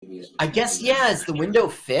I guess, yeah, is the window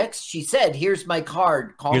fixed? She said, here's my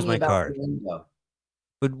card. Call Here's me my about card. the window.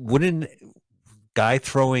 But wouldn't guy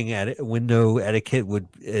throwing at window etiquette would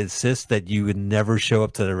insist that you would never show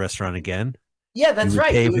up to the restaurant again? Yeah, You that's would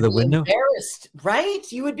right. pay You for would the be window? embarrassed,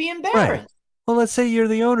 right? You would be Right. embarrassed. Well, let's say you're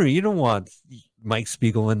the owner. You don't want Mike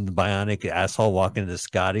Spiegelman, the bionic asshole, walking into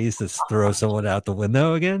Scotty's to throw someone out the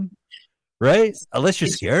window again, right? Unless you're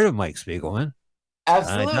scared of Mike Spiegelman. I doubt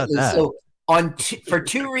Absolutely. that. So for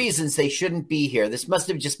two reasons, they shouldn't be here. This must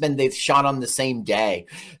have just been they've shot on the same day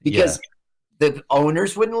because the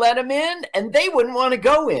owners wouldn't let them in and they wouldn't want to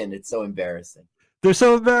go in. It's so embarrassing. They're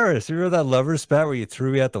so embarrassed. You remember that lover spat where you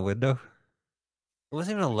threw me out the window? It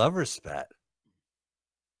wasn't even a lover spat.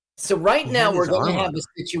 So right He now had we're his going to arm have on a him.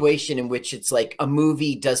 situation in which it's like a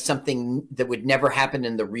movie does something that would never happen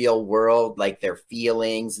in the real world, like their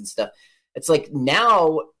feelings and stuff. It's like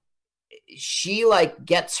now she like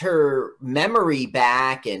gets her memory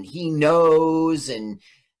back and he knows and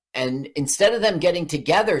instead of them getting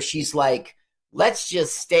together, she's like, let's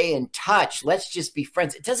just stay in touch. Let's just be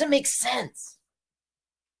friends. It doesn't make sense.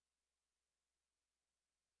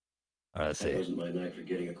 All right, let's see. That wasn't my knack for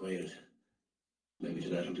getting acquainted. Maybe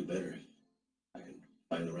tonight will do better. I can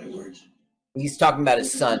find the right words. He's talking about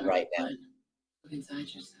his son right now. Look inside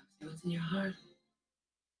yourself. See what's in your heart.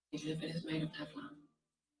 Even if it is made of Teflon.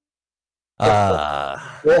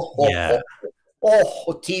 Yeah.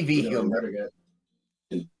 TV humor.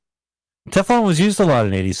 Teflon was used a lot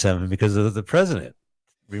in '87 because of the president.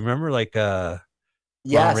 Remember, like, Ronald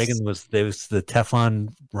Reagan was the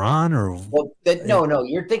Teflon Ron, or no,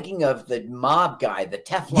 you're thinking of the mob guy, the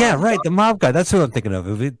Teflon. Yeah, right, the mob guy. That's who I'm thinking of.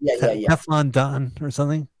 Yeah. Teflon Don or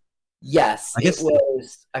something. Yes, I guess it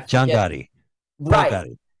was John Gotti. Right.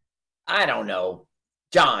 Gotti. I don't know,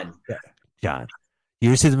 John. Yeah, John. You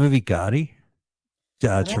ever see the movie Gotti?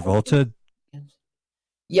 Travolta.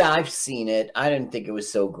 Yeah, I've seen it. I didn't think it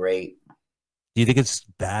was so great. Do you think it's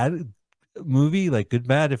bad movie, like good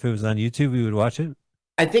bad? If it was on YouTube, we would watch it.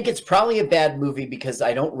 I think it's probably a bad movie because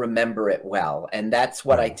I don't remember it well, and that's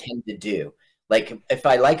what I tend to do. Like if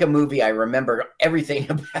I like a movie, I remember everything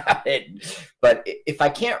about it. But if I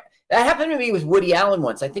can't, that happened to me with Woody Allen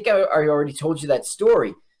once. I think I already told you that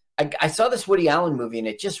story. I saw this Woody Allen movie and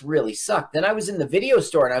it just really sucked. Then I was in the video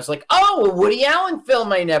store and I was like, oh, a Woody Allen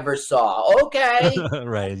film I never saw. Okay.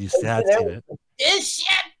 Right. You had seen it. This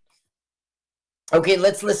shit. Okay,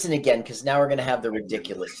 let's listen again because now we're going to have the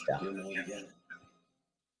ridiculous stuff.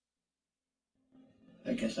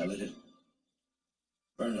 I guess I let it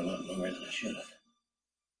burn a lot longer than I should have.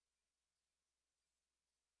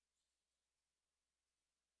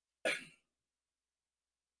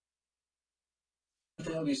 What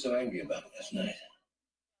the hell are you so angry about last night?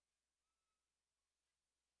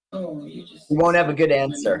 Oh, you won't have a good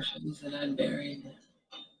answer. That I'd buried.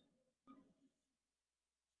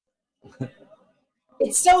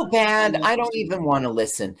 It's so bad. I don't even want to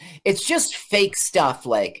listen. It's just fake stuff.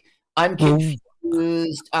 Like I'm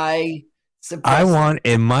confused. I want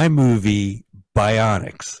in my movie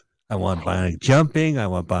bionics. I want bionic jumping. I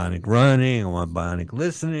want bionic running. I want bionic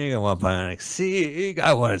listening. I want bionic seeing.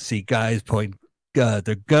 I want to see guys point their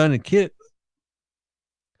gun and kids.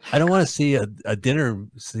 I don't want to see a dinner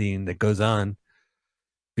scene that goes on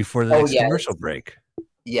before the next commercial break.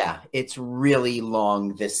 Yeah, it's really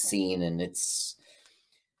long, this scene, and it's...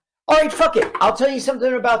 All right, fuck it. I'll tell you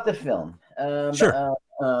something about the film. Sure.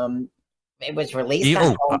 It was released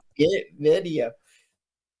on home video.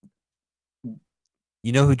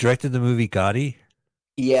 You know who directed the movie Gotti?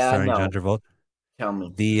 Yeah, starring John Travolta? Tell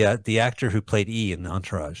me. The actor who played E in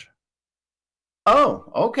Entourage.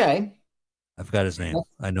 Oh, okay. I forgot his name.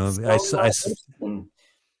 I know him.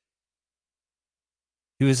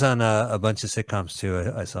 He was on a bunch of sitcoms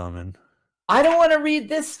too. I saw him in. I don't want to read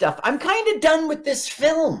this stuff. I'm kind of done with this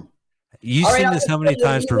film. You've seen this how many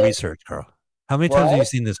times for research, Carl? How many times have you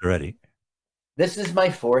seen this already? This is my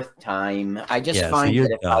 4th time. I just find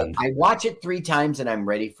that if I watch it 3 times and I'm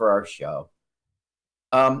ready for our show.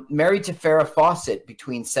 Married to Farrah Fawcett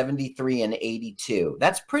between 73 and 82.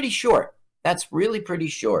 That's pretty short. That's really pretty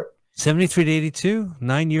short. 73 to 82?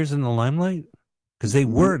 9 years in the limelight? Because they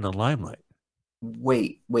were in the limelight.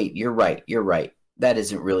 Wait. You're right. That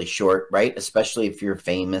isn't really short, right? Especially if you're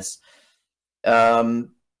famous.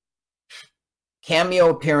 Cameo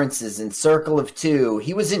appearances in Circle of Two.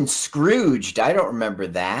 He was in Scrooged. I don't remember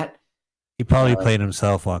that. He probably played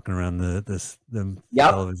himself walking around the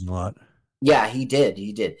television lot. Yeah, he did.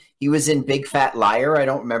 He was in Big Fat Liar. I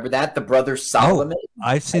don't remember that. The Brothers Solomon. Oh,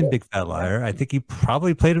 I've seen Big Fat Liar. I think he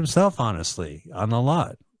probably played himself, honestly, on the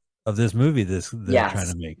lot of this movie they're trying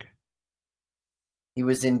to make. He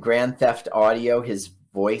was in Grand Theft Audio, his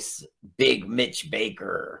voice, Big Mitch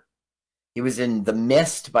Baker. He was in The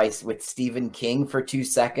Mist with Stephen King for 2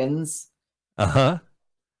 seconds. Uh-huh.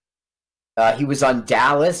 He was on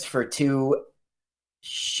Dallas for 2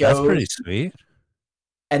 shows. That's pretty sweet.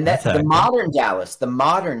 And the modern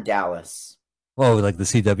Dallas. Oh, like the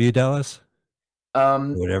CW Dallas?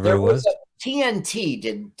 Whatever There it was. TNT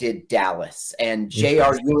did Dallas, and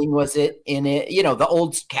J.R. Ewing was in it. The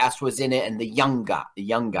old cast was in it, and the young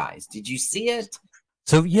guys. Did you see it?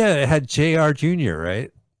 So yeah, it had J.R. Jr., right?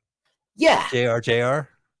 Yeah. J.R.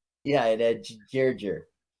 Yeah, it had J.R. J.R.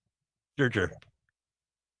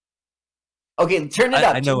 Okay, turn it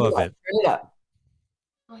up. I know of it. Turn it up.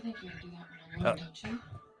 Oh, I think you have to do that when I'm ready, don't you?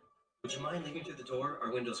 Would you mind leaving through the door?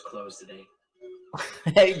 Our window's closed today.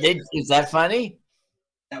 Is that funny?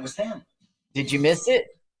 That was them. Did you miss it?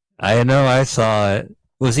 I know. I saw it.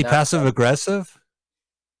 Was he passive aggressive?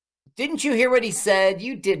 Didn't you hear what he said?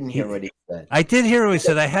 You didn't hear what he said. I did hear what he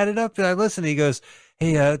said. I had it up and I listened. He goes,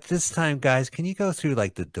 "Hey, this time, guys, can you go through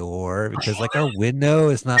like the door because like our window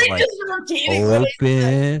is not like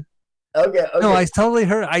open." Okay. No, I totally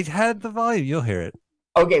heard. I had the volume. You'll hear it.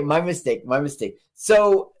 Okay, my mistake.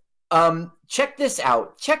 So, check this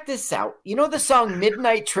out. You know the song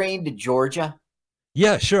 "Midnight Train to Georgia"?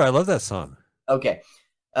 Yeah, sure. I love that song. Okay.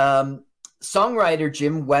 Songwriter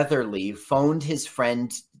Jim Weatherly phoned his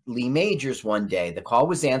friend Lee Majors one day. The call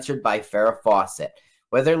was answered by Farrah Fawcett.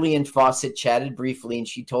 Weatherly and Fawcett chatted briefly, and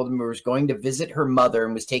she told him he was going to visit her mother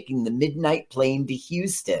and was taking the midnight plane to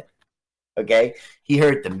Houston. Okay. He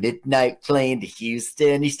heard the midnight plane to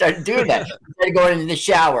Houston. He started doing that. He started going into the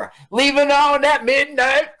shower. Leaving on that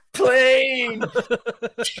midnight plane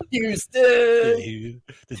to Houston.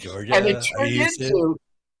 To Georgia. And it turned into,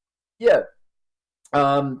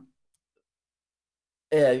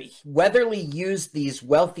 Weatherly used these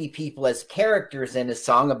wealthy people as characters in a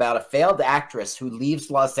song about a failed actress who leaves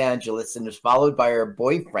Los Angeles and is followed by her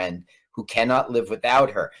boyfriend who cannot live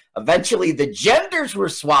without her. Eventually, the genders were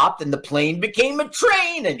swapped and the plane became a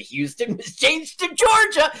train and Houston was changed to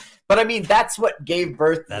Georgia. But I mean, that's what gave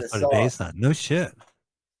birth to the song. That's what it's based on. No shit.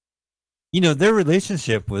 Their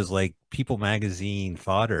relationship was like People Magazine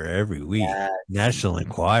fodder every week. Yes. National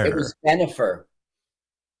Enquirer. It was Bennifer.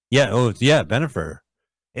 Yeah. Oh, yeah. Bennifer.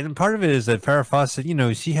 And part of it is that Farrah Fawcett,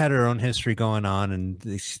 she had her own history going on, and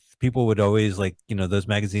people would always those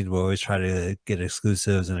magazines would always try to get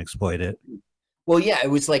exclusives and exploit it. Well, yeah, it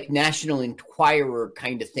was like National Enquirer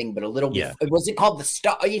kind of thing, but a little bit. Was it called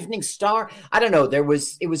the Evening Star? I don't know. It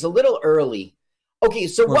was a little early. Okay,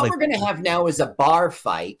 so what we're going to have now is a bar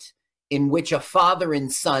fight in which a father and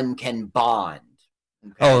son can bond.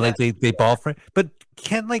 Okay, oh, like they ball fight, but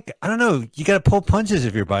can't I don't know. You got to pull punches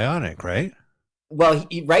if you're bionic, right? Well,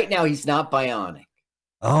 right now he's not bionic.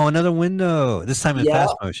 Oh, another window. This time in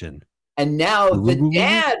fast motion. And now the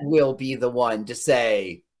dad will be the one to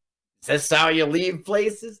say, "Is this how you leave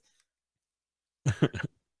places?"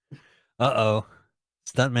 Uh-oh.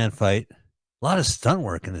 Stuntman fight. A lot of stunt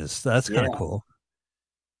work in this. That's kind of cool.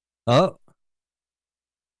 Oh.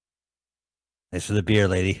 Thanks for the beer,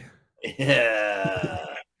 lady. Yeah.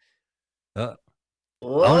 I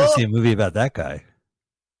want to see a movie about that guy.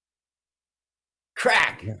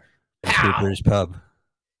 Crack. Yeah. British pub.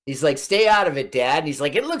 He's like, "Stay out of it, Dad." And he's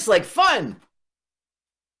like, "It looks like fun."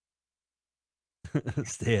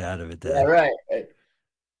 Stay out of it, Dad. Yeah, right.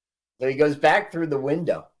 So he goes back through the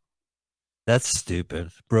window. That's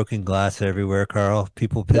stupid. Broken glass everywhere, Carl.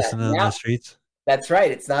 People pissing on the streets. That's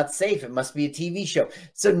right. It's not safe. It must be a TV show.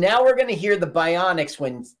 So now we're going to hear the bionics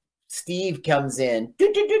when Steve comes in.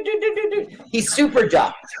 He's super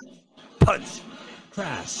ducked. Punch,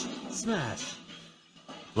 crash, smash.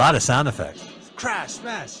 A lot of sound effects. Crash,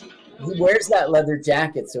 smash. He wears that leather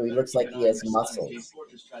jacket so he looks like he has muscles.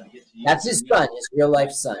 That's his son, his real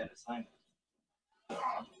life son.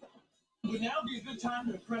 Would now be a good time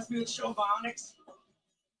to impress me with show bionics?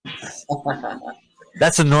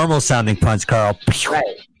 That's a normal sounding punch, Carl. Right.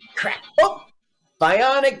 Crack. Oh,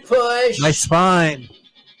 bionic push. My spine.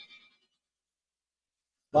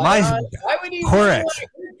 Why would he hurt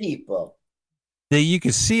people? You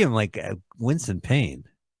could see him wince in pain.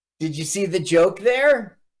 Did you see the joke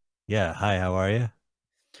there? Yeah. Hi, how are you?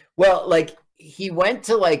 Well, he went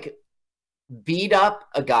to beat up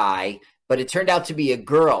a guy, but it turned out to be a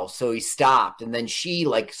girl, so he stopped, and then she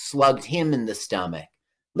slugged him in the stomach.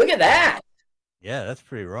 Look at that. Yeah, that's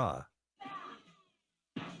pretty raw.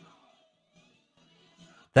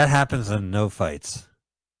 That happens in no fights.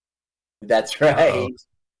 That's right. Uh-oh.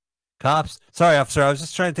 Cops. Sorry, officer. I was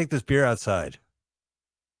just trying to take this beer outside.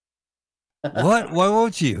 What? Why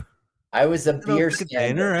won't you? I was a beer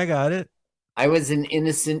stander. I got it. I was an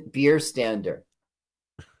innocent beer stander.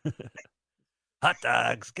 Hot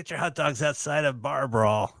dogs. Get your hot dogs outside of bar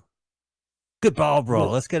brawl. Good ball brawl.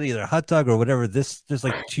 Let's get either a hot dog or whatever. There's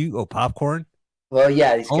like popcorn. Well,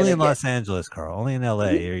 yeah, he's Only gonna in get Los Angeles, Carl. Only in LA.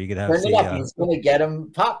 Or you can have turn it up. He's gonna get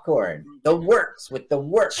him popcorn. The works with the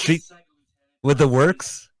works. Street with the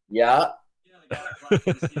works. Yeah.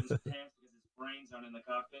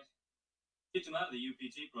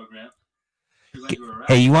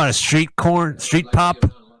 Hey, you want a street pop?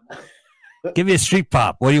 Give me a street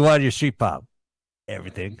pop. What do you want in your street pop?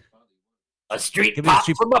 Everything. A street pop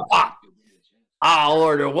from a pop. I'll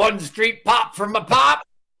order one street pop from a pop.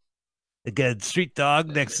 Get a street dog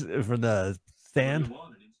next from the stand.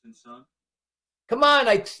 Come on,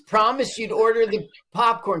 I promised you'd order the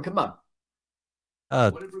popcorn. Come on.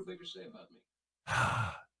 What did Rebecca say about me?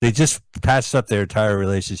 They just patched up their entire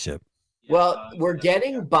relationship. Well, we're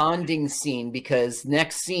getting bonding scene because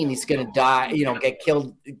next scene he's going to die, get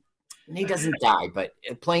killed. He doesn't die, but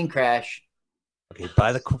a plane crash. Okay,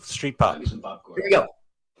 buy the street pop. Here we go.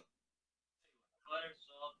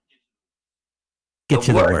 Get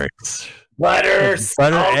you the works. Butter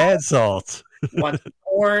and salt. Want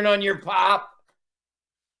corn on your pop?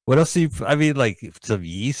 What else do you? I mean, like some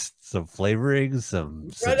yeast, some flavoring, some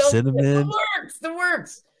cinnamon. The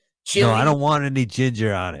works. Chili. No, I don't want any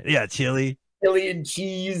ginger on it. Yeah, chili and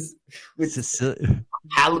cheese with Sicilian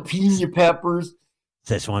jalapeno peppers.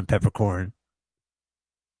 Szechuan peppercorn.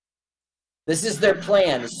 This is their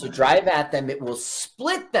plan: is to drive at them. It will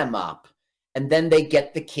split them up, and then they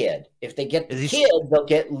get the kid. If they get the kid, they'll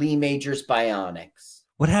get Lee Major's bionics.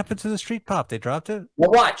 What happened to the street pop? They dropped it. Now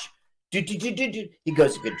watch. He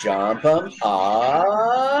goes, "You could jump him up."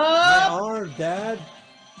 My arm, Dad.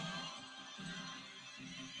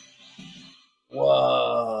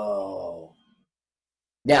 Whoa.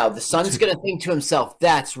 Now, the son's going to think to himself,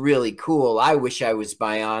 that's really cool. I wish I was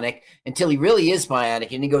bionic. Until he really is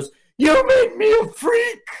bionic. And he goes, you made me a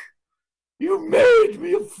freak. You made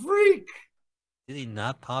me a freak. Did he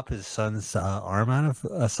not pop his son's arm out of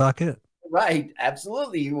a socket? Right.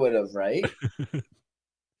 Absolutely. He would have, right?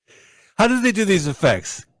 How did they do these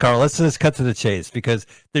effects? Carl, let's just cut to the chase because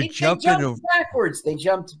they're jumping backwards. They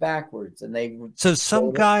jumped backwards and they. So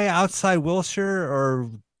some guy outside Wilshire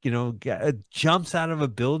or, jumps out of a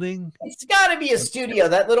building. It's got to be a studio.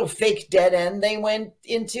 That little fake dead end they went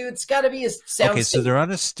into. It's got to be a sound. Okay, so they're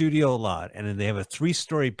on a studio lot and then they have a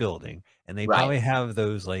 3-story building and they probably have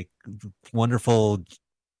those like wonderful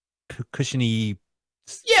cushiony.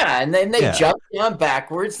 Yeah, and then they jump down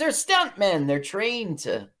backwards. They're stuntmen. They're trained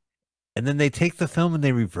to. And then they take the film and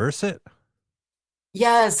they reverse it?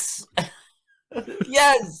 Yes.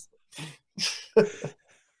 Yes.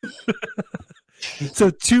 So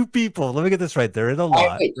 2 people, let me get this right. They're in a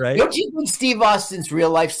lot, right? Don't you think Steve Austin's real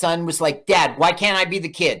life son was like, Dad, why can't I be the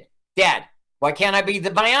kid? Dad, why can't I be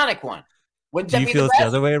the bionic one? Do you feel it's the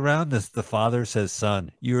other way around? The father says,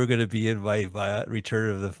 son, you are going to be in my return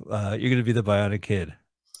of the, you're going to be the bionic kid.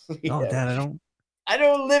 Yeah. Oh, Dad, I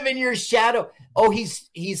don't live in your shadow. Oh, he's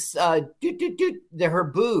they're her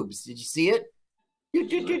boobs. Did you see it?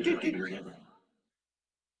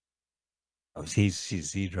 Oh,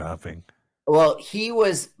 she's eavesdropping. Well,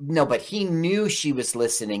 but he knew she was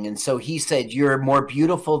listening, and so he said, "You're more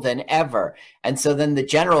beautiful than ever." And so then the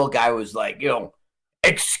general guy was like,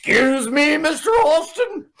 "Excuse me, Mr.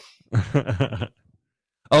 Austin."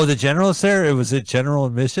 Oh, the general's there. Was it general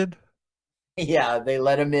admission? Yeah, they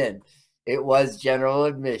let him in. It was general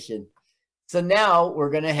admission. So now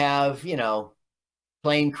we're going to have,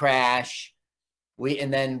 plane crash.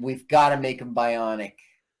 And then we've got to make him bionic.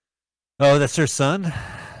 Oh, that's her son?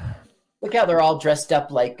 Look how they're all dressed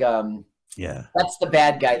up like, yeah. That's the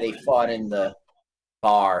bad guy they fought in the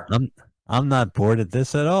bar. I'm not bored at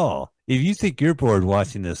this at all. If you think you're bored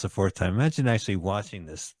watching this a 4th time, imagine actually watching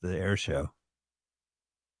the air show.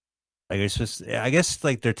 Like it's just, I guess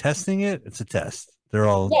like they're testing it. It's a test. They're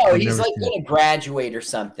all. No, he's like going to graduate or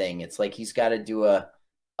something. It's like he's got to do a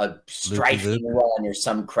strifing run or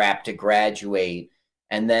some crap to graduate.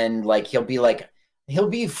 And then like he'll be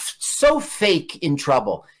so fake in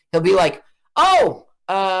trouble. He'll be like, oh,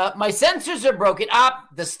 my sensors are broken.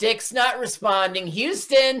 The stick's not responding.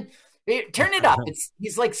 Houston, turn it up.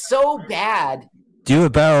 He's like so bad. Do a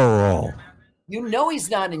barrel roll. He's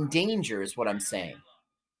not in danger is what I'm saying.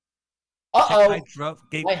 Uh-oh.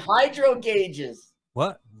 My hydro gauges.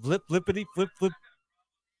 What? Flippity flip.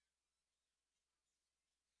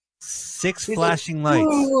 6 flashing lights.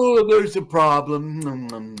 Oh, there's a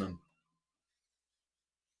problem.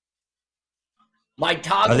 My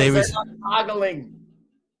toggles are not toggling.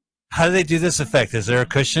 How do they do this effect? Is there a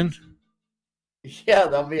cushion? Yeah,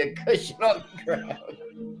 there'll be a cushion on the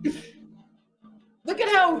ground. Look at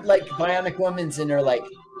how like Bionic Woman's in her like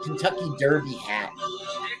Kentucky Derby hat.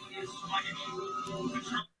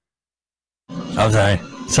 I'm sorry.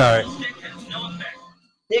 Sorry.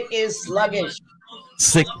 Dick is sluggish.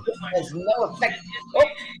 Sick. Has no effect. Oh,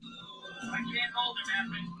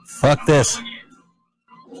 Fuck this.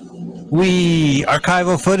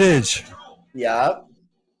 Archival footage yeah.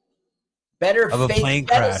 Better of a fake plane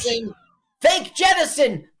crash. jettison. Fake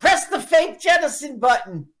jettison. Press the fake jettison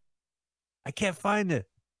button. I can't find it.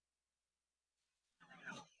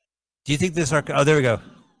 Do you think this oh, there we go.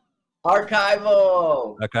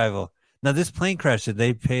 Archival. Now this plane crash, did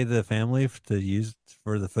they pay the family to use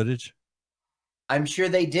for the footage? I'm sure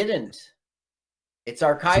they didn't. It's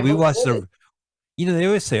archival. So we watched they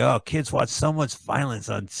always say, "Oh, kids watch so much violence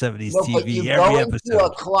on 70s No, TV but you every go episode." into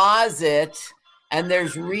a closet and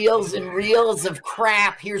there's reels and reels of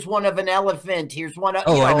crap. Here's one of an elephant. Here's one of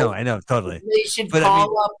I know, totally. They should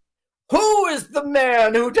call up. Who is the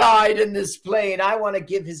man who died in this plane? I want to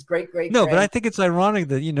give his great. No, but I think it's ironic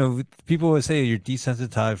that people always say you're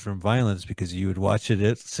desensitized from violence because you would watch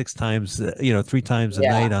it 6 times, 3 times a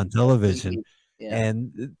night on television,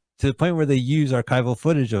 and to the point where they use archival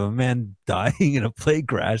footage of a man dying in a plane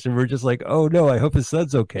crash, and we're just like, oh no, I hope his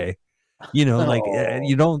son's okay. You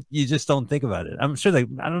just don't think about it. I'm sure I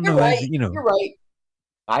don't know. Right. You're right.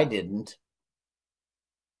 I didn't.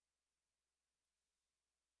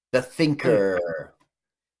 The thinker.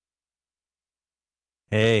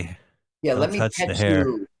 Hey. Yeah, let me pet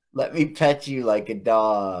you. Let me pet you like a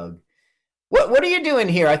dog. What are you doing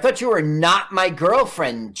here? I thought you were not my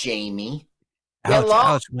girlfriend, Jamie.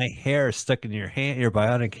 Ouch, my hair is stuck in your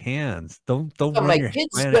bionic hands. Don't run my your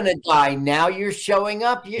kid's gonna die. Now you're showing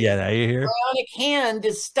up. Now you're here. Bionic hand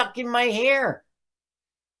is stuck in my hair.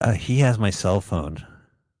 He has my cell phone.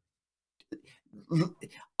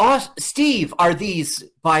 Steve, are these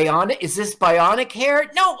bionic? Is this bionic hair?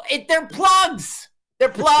 No, they're plugs. They're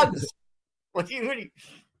plugs. What do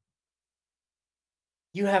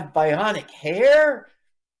you have bionic hair?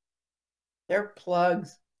 They're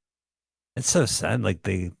plugs. It's so sad. Like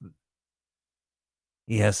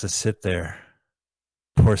he has to sit there.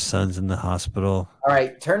 Poor son's in the hospital. All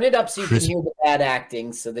right, turn it up so you can hear the bad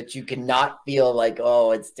acting, so that you cannot feel like,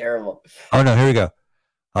 oh, it's terrible. Oh no, here we go.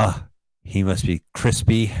 He must be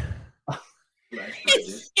crispy.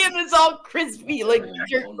 His skin is all crispy, like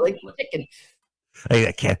chicken.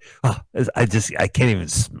 I can't. I can't even.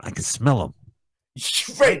 I can smell him.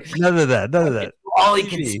 Right. None of that. All he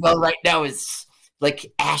can smell right now is like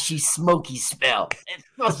ashy, smoky smell. It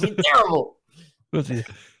must be terrible.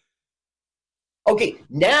 Okay,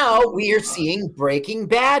 now we are seeing Breaking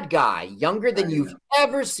Bad guy, younger than you've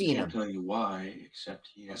ever seen him. I can't tell you why, except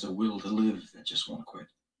he has a will to live that just won't quit.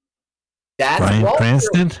 That's Bryan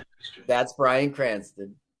Cranston? That's Bryan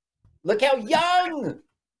Cranston. Look how young!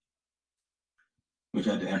 We've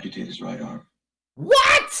had to amputate his right arm.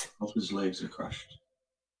 What? Both his legs are crushed.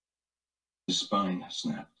 His spine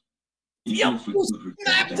snapped. You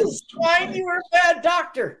snapped his spine? You were a bad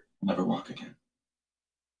doctor. Never walk again.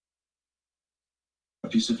 A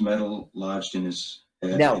piece of metal lodged in his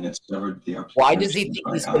head and it severed the upper. Why does he think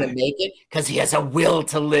he's going to make it? Because he has a will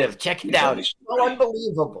to live. Check it out. It's so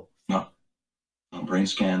unbelievable. No. Brain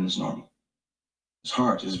scan is normal. His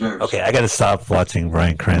heart is very... Okay, I got to stop watching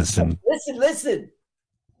Bryan Cranston. Listen.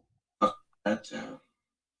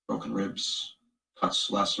 Broken ribs, cuts,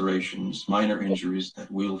 lacerations, minor injuries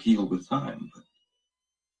that will heal with time.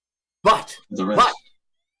 But the rest,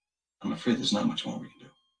 I'm afraid there's not much more we can do.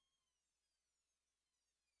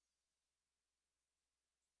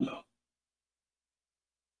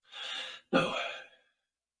 No.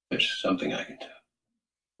 There's something I can do.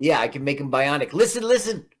 Yeah, I can make him bionic.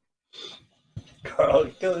 Listen. Carl,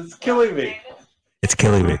 it's killing me. It's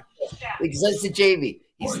killing me. He says to Jamie,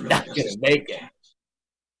 he's not going to make it.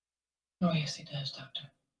 Oh, yes, he does, Doctor.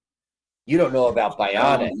 You don't know about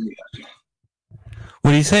bionic.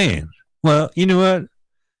 What are you saying? Well, you know what?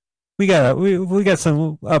 We got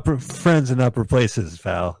some upper friends in upper places,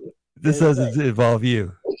 pal. This doesn't involve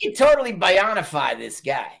you. We can totally bionify this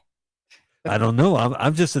guy. I don't know.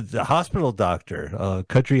 I'm just a hospital doctor, a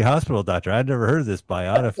country hospital doctor. I've never heard of this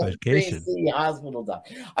bionification. City hospital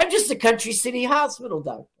doctor. I'm just a country city hospital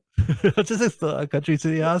doctor. Just a country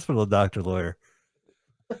city hospital doctor lawyer.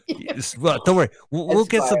 Well, don't worry. We'll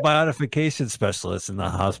get some bionification specialists in the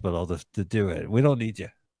hospital to do it. We don't need you.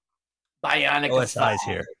 Bionic OSI's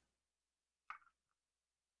here.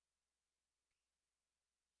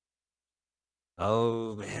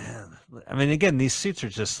 Oh man! I mean, again, these suits are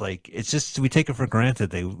just like we take it for granted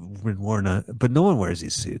they've been worn on, but no one wears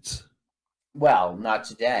these suits. Well, not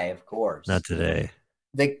today, of course. Not today.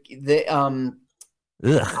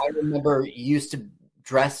 Ugh. I remember used to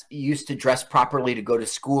dress properly to go to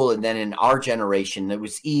school, and then in our generation, it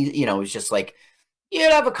was it was just like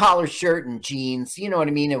you'd have a collar shirt and jeans. You know what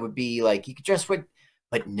I mean? It would be like you could dress with,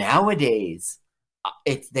 but nowadays,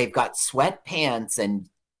 they've got sweatpants and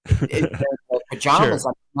Sure. pajamas.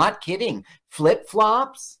 I'm not kidding. Flip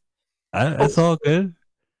flops. Oh, That's all good.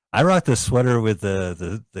 I rocked a sweater with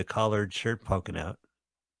the collared shirt poking out.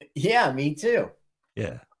 yeah, me too.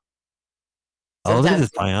 Yeah. Oh, look at Sometimes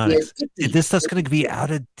this Bionics. yeah, This stuff's gonna be out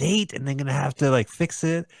of date, and they're gonna have to like fix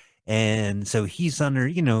it. And so he's under,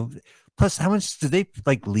 plus how much do they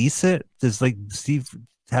like lease it? Does like Steve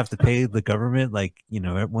have to pay the government like,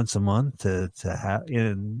 once a month to have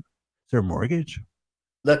in their mortgage?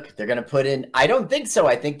 look, they're gonna put in. I don't think so.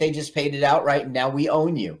 I think they just paid it outright, and now we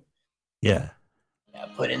own you. Yeah. Yeah,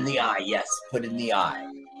 put in the eye. Yes, put in the eye.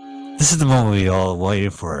 This is the moment we all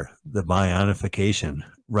waited for, the bionification,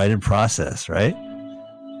 right in process, right?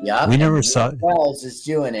 Yep, We and never saw Wells is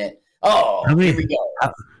doing it. how Oh, many here we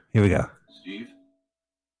go. here we go. Steve?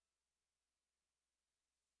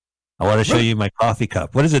 I want to show you my coffee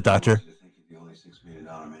cup. What is it, doctor? I think you're the only $6 million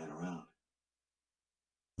man around.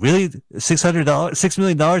 Really? $600, $6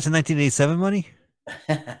 million in 1987 money?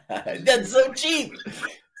 That's so cheap.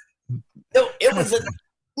 No, it was a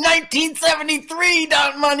 1973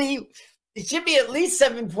 money. It should be at least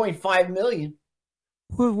 7.5 million.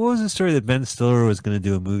 What was the story that Ben Stiller was going to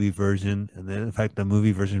do a movie version, and then in fact the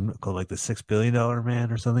movie version called like the $6 billion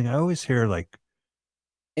Man or something? I always hear like,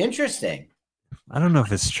 Interesting. I don't know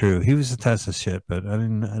if it's true. He was a test of shit, but He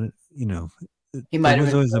might there have was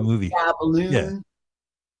been always a movie. a balloon. Yeah,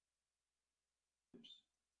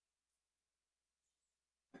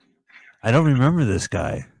 I don't remember this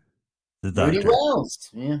guy, the Rudy doctor. Wells.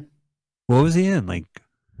 Yeah. What was he in? Like,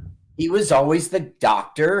 He was always the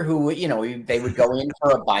doctor who, they would go in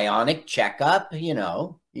for a bionic checkup. He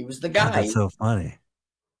was the God, guy. that's so funny.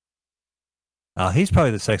 Oh, he's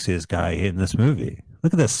probably the sexiest guy in this movie.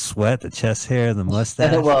 Look at the sweat, the chest hair, the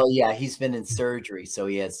mustache. Well, yeah, he's been in surgery, so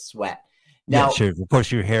he has sweat. Yeah, Now, sure. Of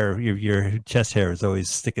course, your hair, your chest hair is always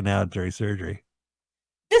sticking out during surgery.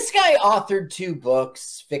 this guy authored 2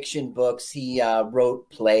 books, fiction books. He wrote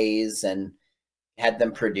plays and had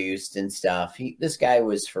them produced and stuff. This guy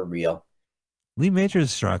was for real. Lee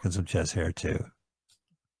Majors rocking some chest hair too,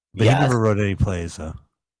 but he Yes. never wrote any plays, though.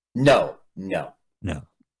 No. No.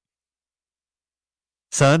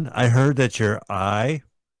 Son, I heard that your eye,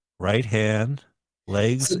 right hand,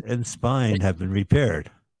 legs, and spine have been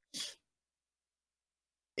repaired.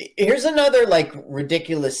 Here's another like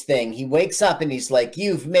ridiculous thing. He wakes up and he's like,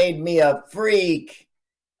 "You've made me a freak."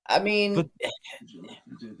 I mean, But- Would you like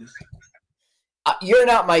to do this? you're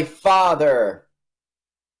not my father.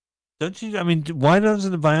 Don't you? I mean, why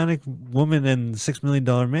doesn't the Bionic Woman and $6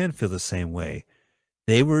 Million Man feel the same way?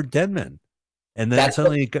 They were dead men, and then That's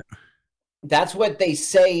suddenly, That's what they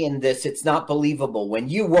say in this. It's not believable. When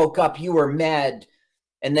you woke up, you were mad.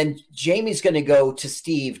 And then Jamie's going to go to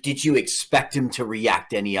Steve. Did you expect him to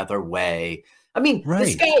react any other way? I mean,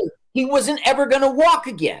 this Right. guy, he wasn't ever going to walk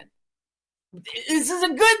again. This is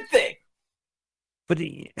a good thing. but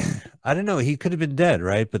I don't know. He could have been dead,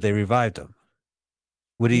 right? But they revived him.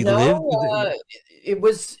 Would he live? It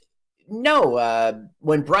was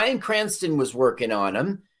when Bryan Cranston was working on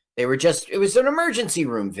him, it was an emergency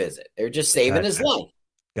room visit. They were just saving his Gotcha. life.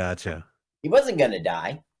 Gotcha. He wasn't going to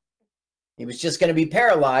die. He was just going to be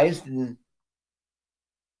paralyzed. And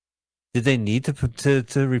Did they need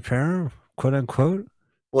to repair him, quote unquote?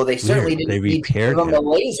 well, they certainly Weird. They didn't need to give repaired him a him.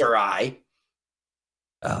 laser eye.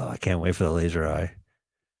 Oh, I can't wait for the laser eye.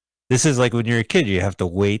 This is like when you're a kid, you have to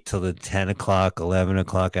wait till the 10 o'clock, 11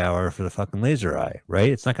 o'clock hour for the fucking laser eye, right?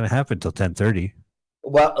 It's not going to happen until 10:30.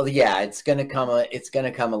 Well, yeah, it's going to come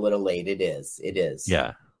a little late. It is.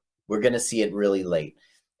 Yeah. We're going to see it really late.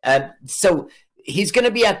 So he's going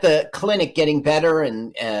to be at the clinic getting better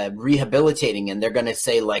and rehabilitating, and they're going to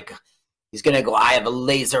say like, he's going to go, "I have a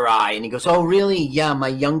laser eye," and he goes, "Oh, really? Yeah, my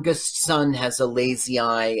youngest son has a lazy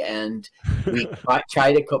eye, and we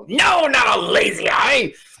try to cope." No, not a lazy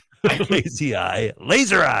eye. Lazy eye.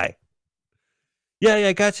 Laser eye. Yeah,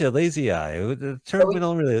 I got you. Lazy eye. The term we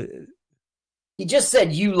don't really. He just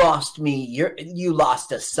said, "You lost me. You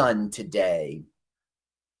lost a son today."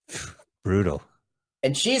 Brutal.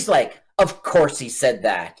 And she's like, "Of course he said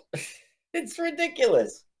that." It's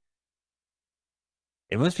ridiculous.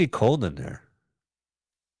 It must be cold in there.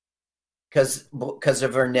 Because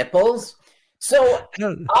of her nipples. So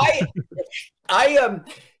I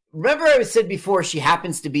remember I said before she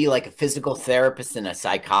happens to be like a physical therapist and a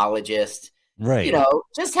psychologist. Right.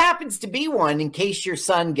 Just happens to be one in case your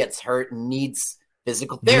son gets hurt and needs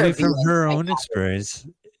physical Maybe therapy from and her own psychology. experience.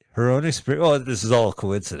 Her own experience. Oh, this is all a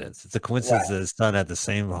coincidence. It's a Right. coincidence that his son had the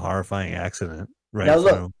same horrifying accident right Now in front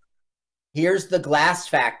look, of him. here's the glass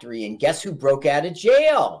factory, and guess who broke out of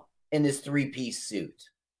jail in his three-piece suit?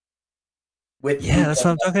 With Yeah, the that's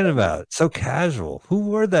what I'm talking about. So casual. Who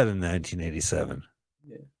wore that in 1987?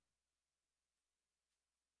 Yeah.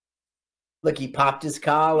 Look, he popped his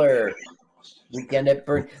collar. Weekend at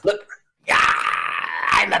Burn. Look,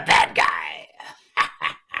 I'm a bad guy.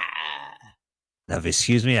 Now, if you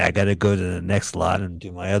excuse me, I got to go to the next lot and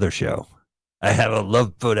do my other show. I have a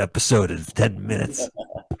Love Boat episode in 10 minutes.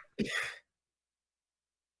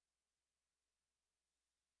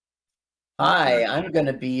 Hi, I'm going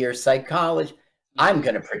to be your psychologist. I'm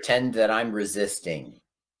going to pretend that I'm resisting.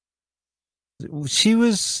 She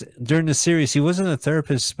was, during the series, she wasn't a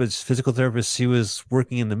therapist, but physical therapist. She was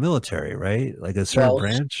working in the military, right? Like a certain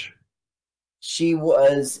branch? She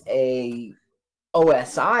was a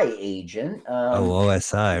OSI agent.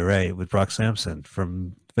 OSI, right, with Brock Sampson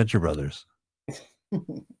from Venture Brothers.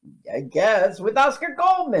 I guess, with Oscar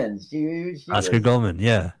Goldman. She Oscar Goldman,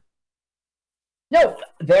 yeah. No,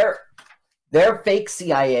 their fake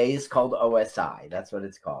CIA is called OSI. That's what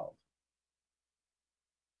it's called.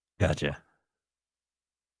 Gotcha.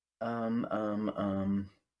 A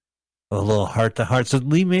little heart to heart. So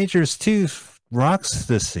Lee Majors too rocks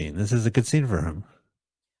this scene. This is a good scene for him.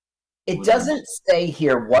 It doesn't say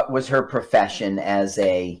here what was her profession as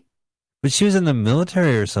a. But she was in the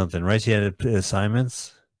military or something, right? She had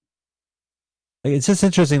assignments. Like, it's just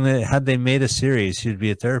interesting that had they made a series, she'd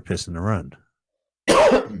be a therapist in the run.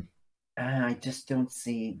 I just don't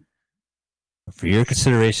see. For your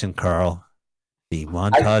consideration, Carl, the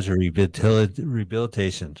montage of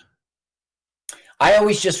rehabilitation. I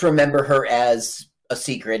always just remember her as a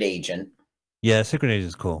secret agent. Yeah, secret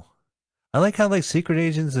agent's cool. I like how like secret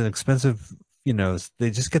agents and expensive,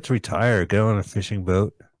 they just get to retire, go on a fishing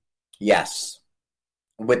boat. Yes,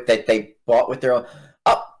 with that they bought with their own.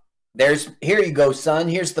 Oh, here you go, son.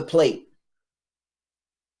 Here's the plate.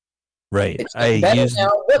 Right. It's getting better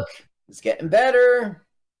now. Look, it's getting better.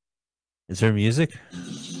 Is there music?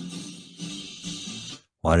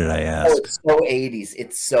 Why did I ask? Oh, it's so 80s.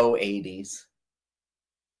 It's so 80s.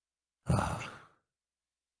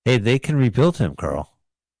 Hey, they can rebuild him, Carl.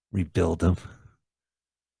 Rebuild him.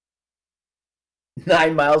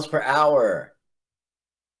 9 miles per hour.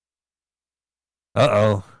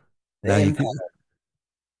 Uh-oh. Now you can...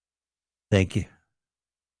 Thank you.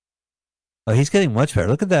 Oh, he's getting much better.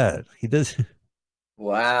 Look at that. He does.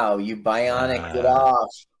 Wow, you bionic it off.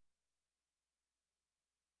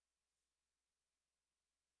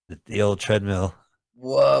 The old treadmill.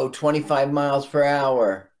 Whoa, 25 miles per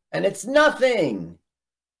hour. And it's nothing.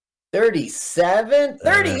 37,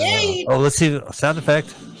 38. Oh, let's see. Sound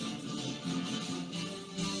effect.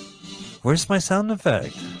 Where's my sound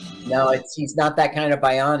effect? No, he's not that kind of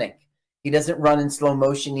bionic. He doesn't run in slow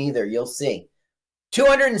motion either. You'll see.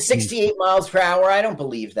 268 miles per hour. I don't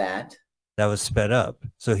believe that. That was sped up.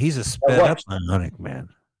 So he's a sped up bionic man.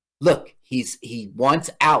 Look, he wants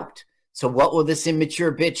out. So what will this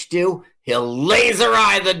immature bitch do? He'll laser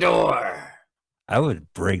eye the door. I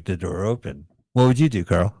would break the door open. What would you do,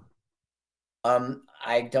 Carl?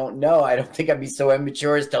 I don't know. I don't think I'd be so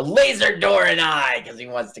immature as to laser door an eye because he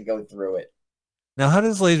wants to go through it. Now, how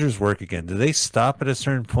does lasers work again? Do they stop at a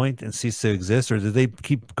certain point and cease to exist, or do they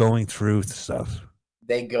keep going through stuff?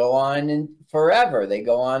 They go on and forever. They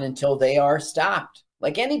go on until they are stopped,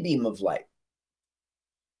 like any beam of light.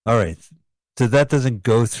 All right. So that doesn't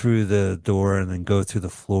go through the door and then go through the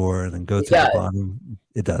floor and then go through the bottom.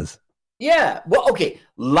 It does. Yeah. Well, okay.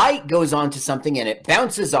 Light goes onto something and it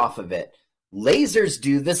bounces off of it. Lasers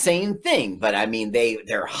do the same thing, but I mean,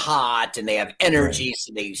 they're hot and they have energy, right.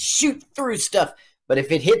 So they shoot through stuff. But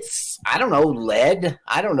if it hits, I don't know, lead,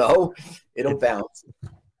 I don't know, it'll bounce.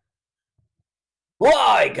 Whoa,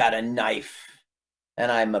 I got a knife,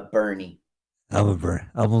 and I'm a Bernie. I'm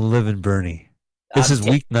a living Bernie. This is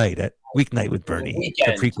Weeknight with Bernie,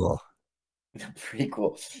 the prequel. The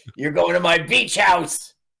prequel. You're going to my beach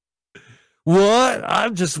house. What? I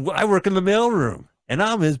work in the mailroom, and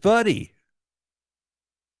I'm his buddy.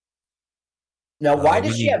 Now, why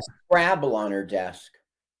does she have Scrabble on her desk?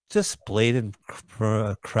 Just blatant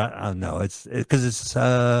no, it's because it's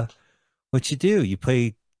what you do. You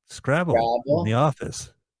play Scrabble in the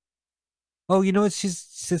office. Oh, you know what?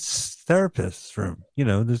 She's therapist's room.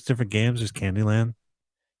 There's different games. There's Candyland.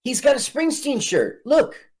 He's got a Springsteen shirt.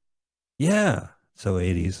 Look. Yeah. So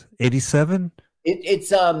 80s. 87? It's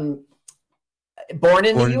Born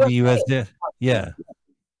in the USA. Yeah.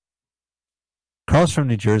 Carl's from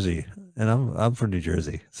New Jersey. and I'm from New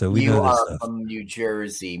Jersey, so we You know this are stuff. from New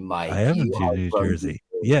Jersey, Mike. I am You from are New from Jersey.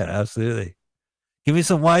 Yeah, absolutely. Give me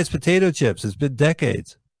some Wise potato chips. It's been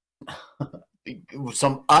decades.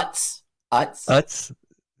 Some Utz. Utz.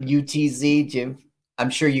 UTZ, Jim.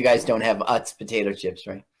 I'm sure you guys don't have Utz potato chips,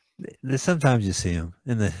 right? Sometimes you see them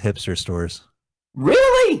in the hipster stores.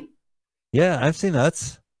 Really? Yeah, I've seen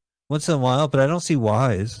Utz once in a while, but I don't see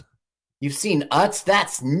Wise. You've seen Utz?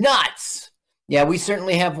 That's nuts. Yeah, we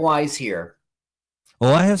certainly have Wise here.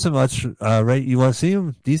 Well, I have some Utz. Right, you want to see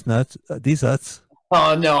them? These nuts. These Utz.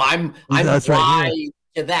 Oh no, I'm Utz right here.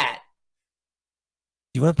 to that.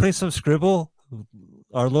 You want to play some Scribble?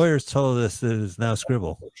 Our lawyers told us that it's now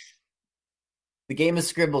Scribble. The game of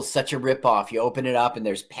Scribble is such a ripoff. You open it up and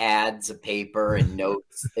there's pads of paper and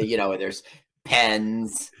notes. There's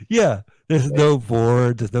pens. Yeah, there's no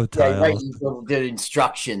board, there's no tiles. Yeah, right. The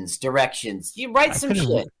instructions, directions. You write some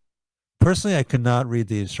shit. Personally, I could not read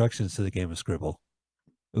the instructions to the game of Scribble.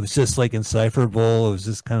 It was just like indecipherable. It was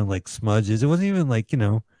just kind of like smudges. It wasn't even like,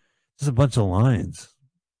 just a bunch of lines.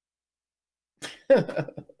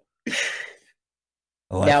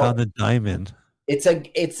 Oh, now, I found a diamond. It's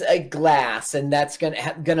a glass, and that's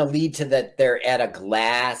gonna lead to that they're at a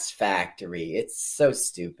glass factory. It's so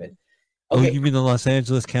stupid. Okay. Oh, you mean the Los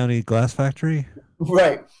Angeles County glass factory?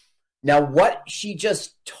 Right. Now, what she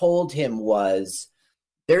just told him was,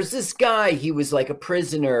 there's this guy, he was like a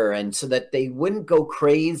prisoner, and so that they wouldn't go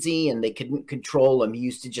crazy and they couldn't control him, he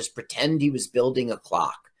used to just pretend he was building a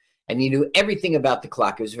clock. And he knew everything about the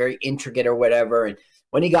clock. It was very intricate or whatever. And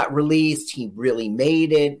when he got released, he really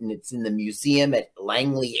made it, and it's in the museum at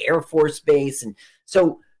Langley Air Force Base. And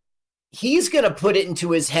so he's going to put it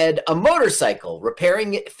into his head a motorcycle,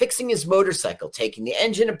 repairing it, fixing his motorcycle, taking the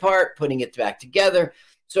engine apart, putting it back together.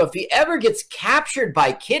 So if he ever gets captured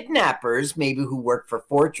by kidnappers, maybe who work for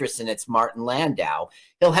Fortress and it's Martin Landau,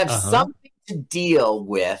 he'll have something to deal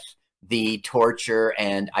with the torture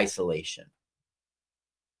and isolation.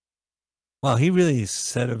 Wow, he really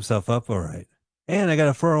set himself up all right. And I got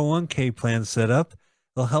a 401k plan set up.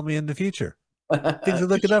 It'll help me in the future. Things are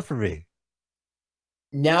looking up for me.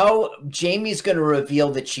 Now Jamie's going to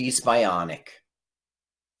reveal that she's bionic.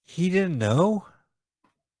 He didn't know?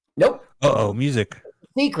 Nope. Uh-oh, music.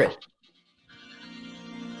 Secret.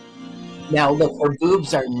 Now, look, her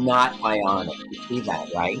boobs are not bionic. You see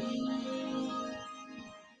that, right?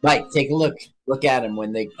 Mike, take a look. Look at him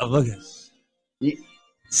when they... Oh, look at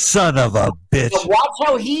Son of a bitch. So watch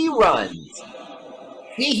how he runs.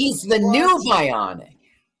 He's the new bionic.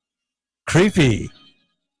 Creepy.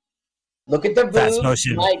 Look at the boobs. Fast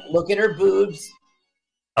motion. Mike, look at her boobs.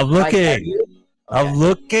 I'm looking. Mike, I'm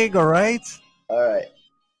looking, all right? All right.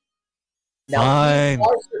 Now, fine. He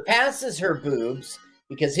far surpasses her boobs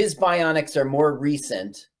because his bionics are more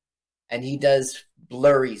recent, and he does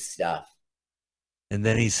blurry stuff. And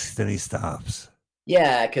then he stops.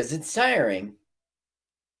 Yeah, because it's tiring.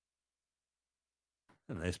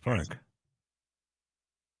 A nice park.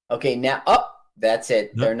 Okay, now that's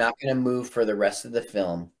it. Nope. They're not going to move for the rest of the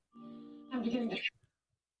film.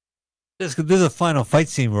 There's a final fight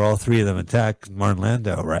scene where all three of them attack Martin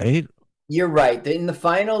Landau, right? You're right. In the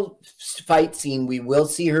final fight scene, we will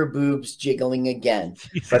see her boobs jiggling again.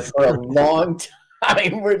 Jesus but for a long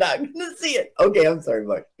time, we're not going to see it. Okay, I'm sorry,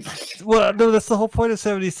 Mark. Well, no, that's the whole point of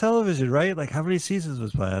 70s television, right? Like, how many seasons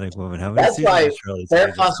was Bionic Woman? How many that's seasons why was Shirley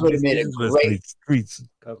Farrah Fawcett would have made a great Streets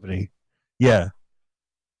Company. Yeah.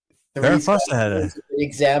 Farrah Fawcett had an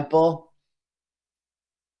example.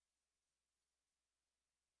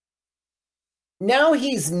 Now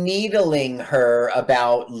he's needling her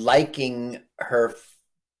about liking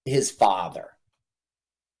his father.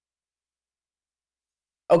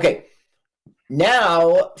 Okay,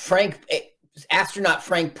 now astronaut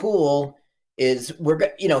Frank Poole he's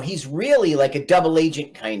really like a double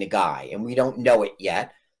agent kind of guy, and we don't know it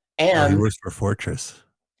yet. And he works for Fortress,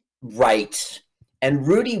 right? And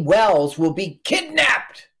Rudy Wells will be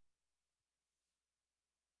kidnapped.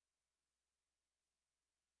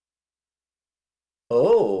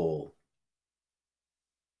 Oh.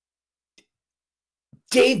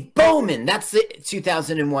 Dave Bowman. That's the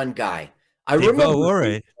 2001 guy. I remember. Oh, all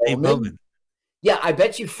right. Dave Bowman. Yeah, I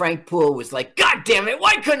bet you Frank Poole was like, God damn it,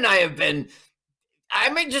 why couldn't I have been? I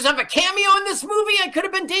may just have a cameo in this movie. I could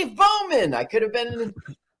have been Dave Bowman. I could have been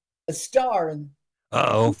a star.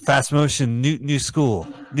 Uh-oh, fast motion, new school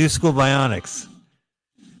bionics.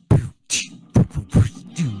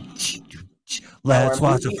 Let's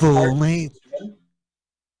watch a full length.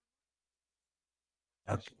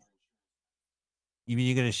 Okay. You mean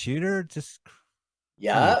you're gonna shoot her? Just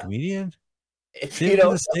comedian. If you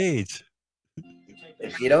don't, the stage.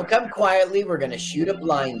 If you don't come quietly, we're gonna shoot a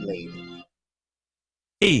blind lady.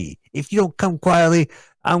 Hey, if you don't come quietly,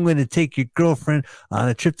 I'm going to take your girlfriend on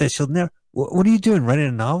a trip that she'll never. What are you doing? Writing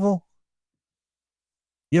a novel?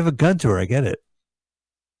 You have a gun to her. I get it.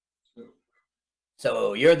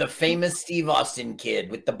 So you're the famous Steve Austin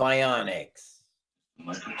kid with the bionics.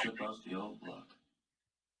 Microchip off the old block.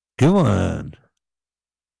 Go on.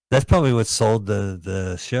 That's probably what sold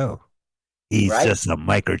the show. He's Right? just a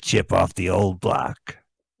microchip off the old block.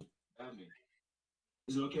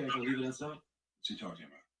 Is it okay if I leave it outside? What's he talking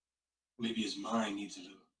about? Maybe his mind needs a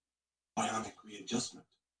little bionic readjustment.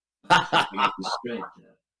 Straight.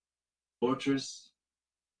 Fortress,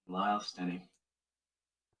 Lyle Stenning.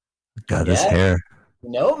 God, this Yes. hair. You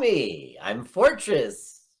know me. I'm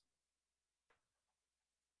Fortress.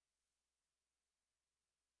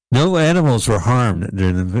 No animals were harmed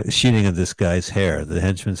during the shooting of this guy's hair, the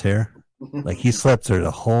henchman's hair. Like he slept through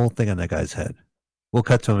the whole thing on that guy's head. We'll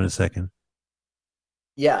cut to him in a second.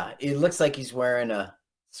 Yeah, it looks like he's wearing a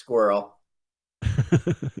squirrel.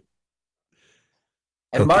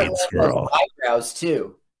 And Martin squirrel. Lando's eyebrows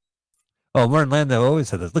too. Oh, Martin Landau always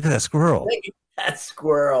had this. Look at that squirrel. Look at that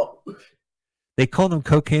squirrel. They called him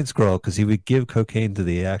Cocaine Squirrel because he would give cocaine to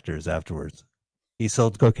the actors afterwards. He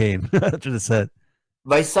sold cocaine after the set.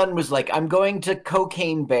 My son was like, I'm going to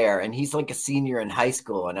Cocaine Bear, and he's like a senior in high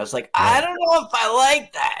school. And I was like, I don't know if I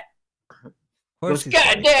like that. He goes,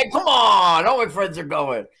 God, Dad, come on. All my friends are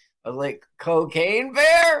going. I was like, Cocaine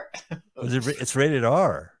Bear? It's rated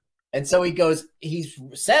R. And so he goes, he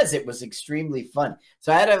says it was extremely fun.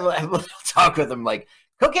 So I had to have a little talk with him like,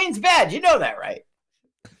 cocaine's bad. You know that, right?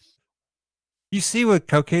 You see what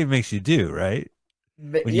cocaine makes you do, right?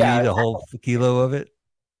 But, When you eat a whole kilo of it.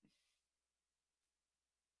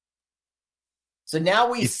 So now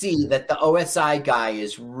we see that the OSI guy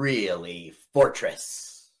is really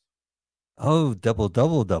Fortress. Oh, double.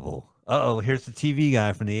 Uh-oh, here's the TV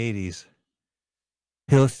guy from the 80s.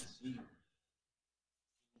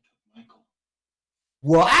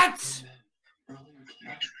 What?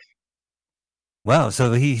 Wow,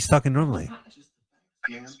 so he's talking normally.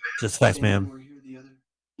 Just facts, ma'am. We were here the other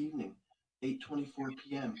evening, 8:24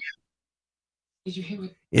 p.m. Did you hear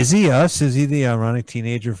what? Is he us? Is he the ironic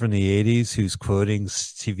teenager from the 80s who's quoting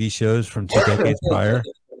TV shows from 2 decades prior?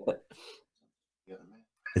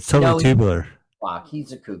 It's totally tubular. Fuck,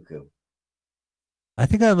 he's a cuckoo. I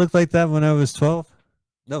think I looked like that when I was 12.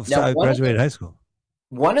 No, I graduated high school.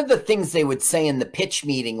 One of the things they would say in the pitch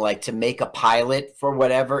meeting, like to make a pilot for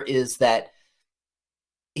whatever, is that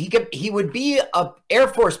he would be an Air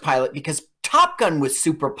Force pilot because Top Gun was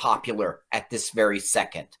super popular at this very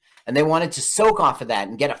second. And they wanted to soak off of that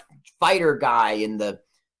and get a fighter guy in the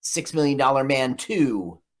 $6 Million Man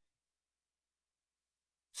 2.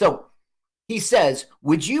 So he says,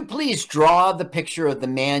 would you please draw the picture of the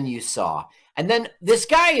man you saw? And then this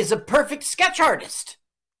guy is a perfect sketch artist.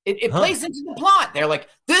 It plays into the plot. They're like,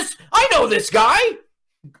 I know this guy.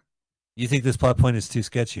 You think this plot point is too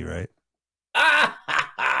sketchy, right?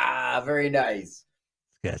 Very nice.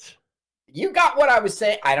 Sketch. You got what I was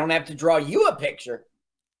saying. I don't have to draw you a picture.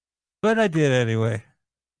 But I did anyway.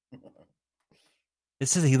 It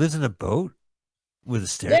says he lives in a boat with a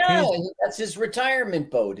staircase? Yeah, that's his retirement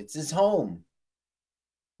boat. It's his home.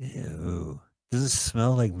 Ew. Does it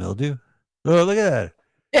smell like mildew? Oh, look at that.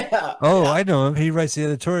 Yeah. Oh, I know him. He writes the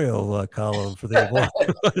editorial column for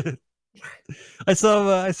the I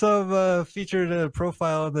saw him featured a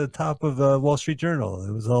profile on the top of Wall Street Journal.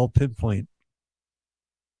 It was all pinpoint.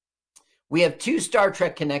 We have 2 Star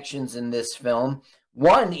Trek connections in this film.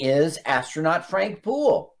 One is astronaut Frank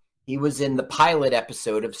Poole. He was in the pilot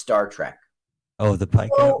episode of Star Trek. Oh, the Pike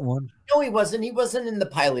one? No, he wasn't. He wasn't in the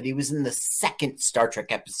pilot. He was in the second Star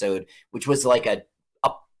Trek episode, which was like a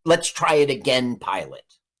let's try it again pilot.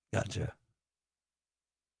 Gotcha.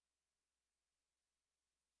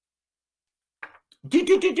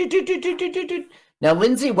 Now,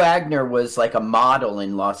 Lindsay Wagner was like a model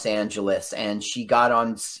in Los Angeles, and she got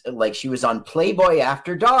on, like, she was on Playboy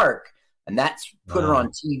After Dark, and that's put her on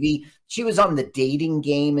TV. She was on The Dating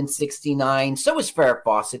Game in '69. So was Farrah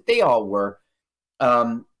Fawcett. They all were.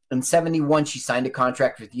 In '71, she signed a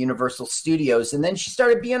contract with Universal Studios, and then she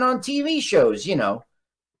started being on TV shows,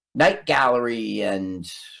 Night Gallery and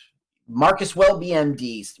Marcus Welby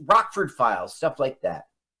MD, Rockford Files, stuff like that.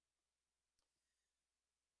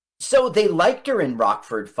 So they liked her in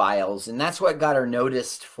Rockford Files, and that's what got her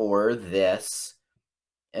noticed for this.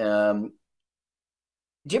 Do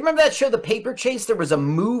you remember that show, The Paper Chase? There was a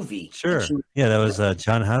movie. Sure. Yeah, that was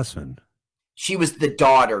John Houseman. She was the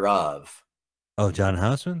daughter of. Oh, John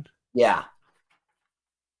Houseman? Yeah.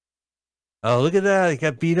 Oh, look at that. He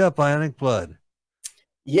got beat up, Bionic Blood.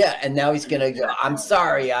 Yeah, and now he's gonna go, I'm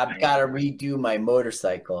sorry, I've got to redo my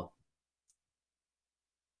motorcycle.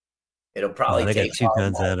 It'll Oh, probably they got take two all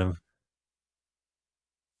guns night. at him.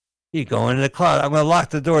 You go into the closet. I'm going to lock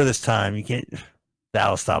the door this time. You can't.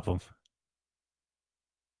 That'll stop him.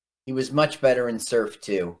 He was much better in Surf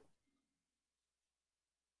too.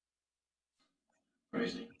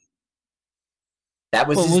 Crazy. That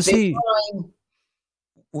was Well, his we'll big see. line.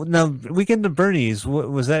 Well, now, Weekend at Bernie's,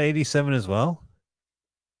 was that 87 as well?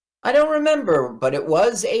 I don't remember, but it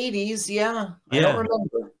was 80s. Yeah, I don't Yeah.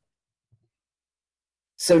 remember.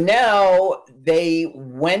 So now they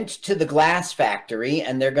went to the glass factory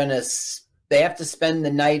and they have to spend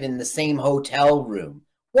the night in the same hotel room.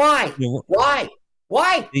 Why? Yeah, Why?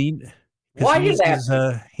 Why? because Why do they have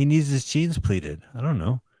to? he needs his jeans pleated. I don't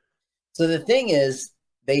know. So the thing is,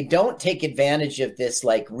 they don't take advantage of this,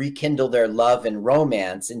 like rekindle their love and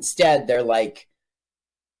romance. Instead, they're like,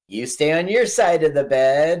 you stay on your side of the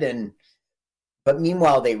bed, and but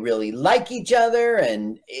meanwhile they really like each other,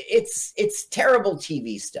 and it's terrible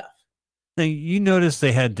TV stuff. Now, you notice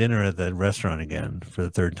they had dinner at that restaurant again for the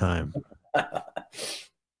third time.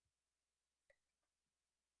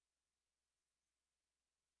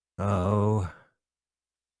 Oh,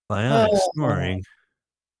 bionic snoring.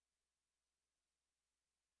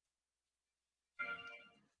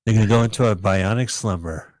 They're going to go into a bionic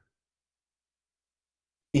slumber.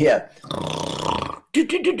 Yeah.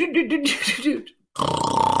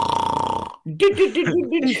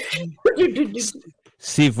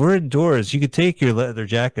 Steve, we're indoors. You could take your leather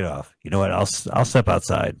jacket off. You know what? I'll step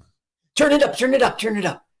outside. Turn it up, turn it up, turn it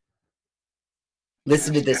up.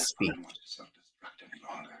 Listen to this speech. I don't want to self-destruct any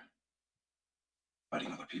longer.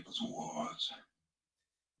 Fighting other people's wars.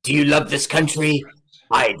 Do you love this country?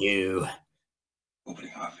 I do.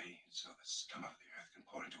 Opening our veins so the scum of the earth can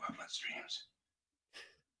pour into our bloodstreams.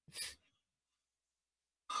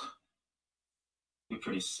 You're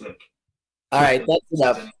pretty sick. All right, that's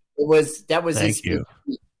enough. That was his Thank you.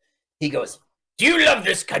 speech. He goes, do you love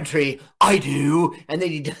this country? I do. And then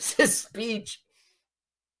he does his speech.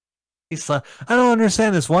 He's like, I don't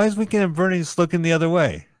understand this. Why is Weekend at Bernie's looking the other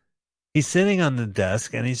way? He's sitting on the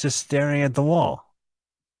desk and he's just staring at the wall.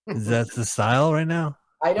 Is that the style right now?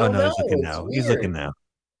 I Oh don't no, know. he's looking It's now. weird. He's looking now.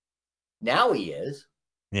 Now he is.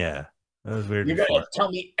 Yeah, that was weird You're before. going to tell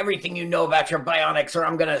me everything you know about your bionics, or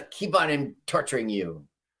I'm going to keep on torturing you.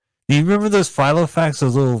 Do you remember those Filofax,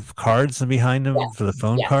 those little cards behind them Yes. for the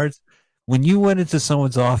phone Yes. cards? When you went into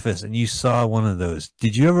someone's office and you saw one of those,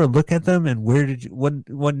 did you ever look at them? And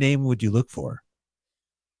what name would you look for?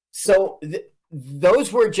 So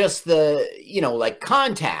those were just the, like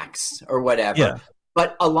contacts or whatever. Yeah.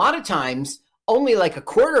 But a lot of times, only like a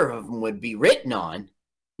quarter of them would be written on.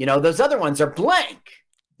 Those other ones are blank.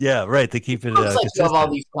 Yeah, right. They keep it Looks like you have all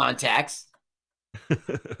consistent. these contacts.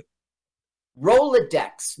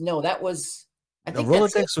 Rolodex. No, that was. I The think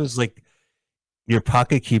that's Rolodex was like your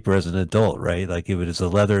pocket keeper as an adult, right? Like if it was a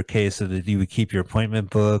leather case so that you would keep your appointment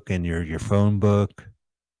book and your phone book.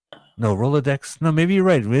 No, Rolodex. No, maybe you're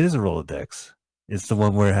right. It is a Rolodex. It's the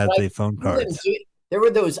one where it had Like, the phone cards. There were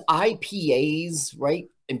those IPAs, right?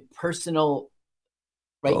 And personal,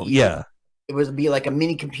 right? Oh, yeah. It would be like a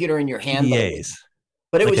mini computer in your hand. PDAs.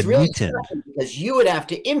 But it Like was a really Newton. stressful because you would have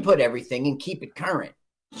to input everything and keep it current.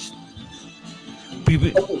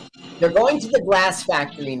 People- Okay, they're going to the glass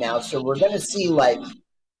factory now, so we're going to see like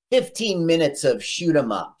 15 minutes of shoot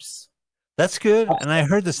 'em ups. That's good. And I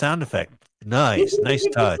heard the sound effect. Nice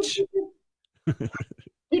touch.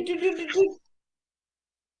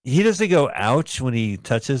 He doesn't go ouch when he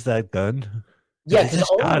touches that gun. Yeah, They because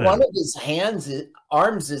just got only one him. of his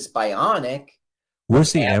arms is bionic.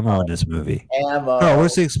 Where's the ammo in this movie? Ammo. Oh,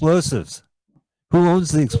 where's the explosives? Who owns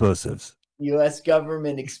the explosives? U.S.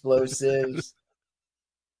 government explosives.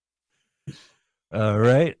 All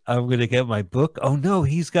right, I'm gonna get my book. Oh no,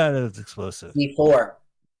 he's got an explosive. C4.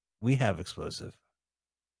 We have explosive.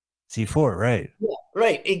 C4, right? Yeah,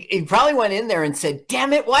 right. He probably went in there and said,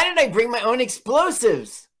 "Damn it! Why did I bring my own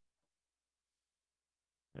explosives?"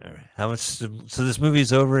 All right. How much? So this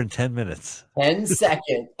movie's over in 10 minutes. 10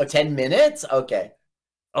 seconds. Oh, 10 minutes? Okay.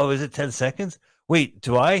 Oh, is it 10 seconds? Wait,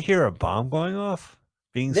 do I hear a bomb going off?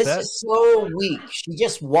 Being This set? is so weak. She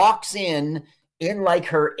just walks in like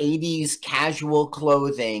her 80s casual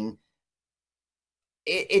clothing.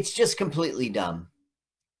 It's just completely dumb.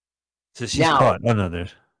 So she's Now, caught. Oh no,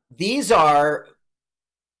 there's. These are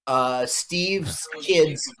Steve's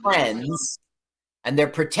kids' friends, and they're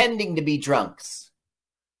pretending to be drunks.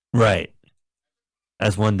 Right.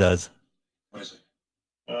 As one does. What is it?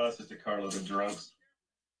 Oh, it's just a carload of drunks.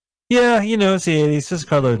 Yeah, it's the 80s. Just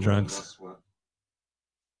carload of drunks.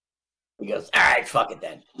 He goes, all right, fuck it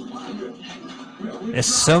then. There's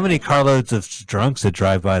so many carloads of drunks that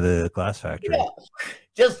drive by the glass factory. Yeah.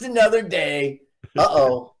 Just another day.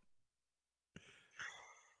 Uh-oh.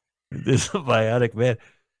 This is a bionic man.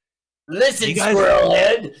 Listen, You guys-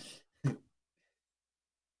 Squirrelhead.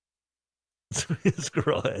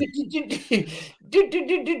 Squirrelhead.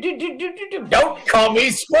 Don't call me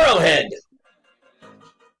Squirrelhead.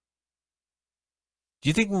 Do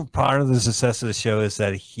you think part of the success of the show is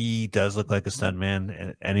that he does look like a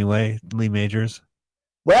stuntman anyway, Lee Majors?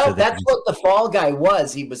 Well, So that's what the Fall Guy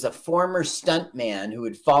was. He was a former stuntman who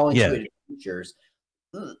would fall into adventures.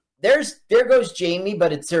 There goes Jamie,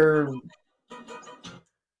 but it's her.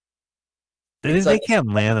 They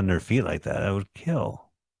can't land on their feet like that. That would kill.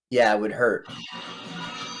 Yeah, it would hurt.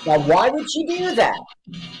 Now, why would she do that?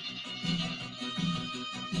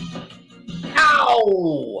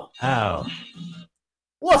 Ow! Ow.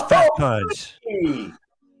 What Back punch.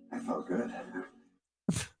 I felt good.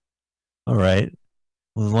 All right.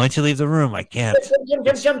 Well, why don't you leave the room? I can't.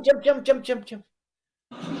 Jump.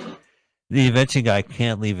 The invention guy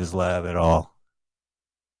can't leave his lab at all.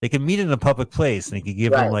 They can meet in a public place and they can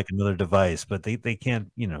give him like another device, but they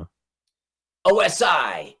can't,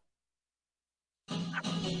 OSI. So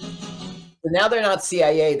now they're not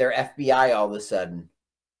CIA, they're FBI all of a sudden.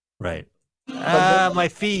 Right. Ah, my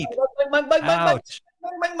feet. Ouch.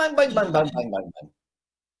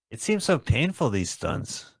 It seems so painful, these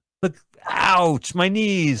stunts. Look, ouch, my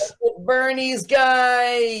knees. Bernie's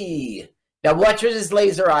guy. Now watch what his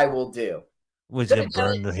laser eye will do. Was it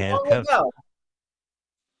burn the handcuffs?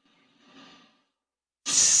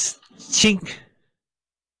 Chink.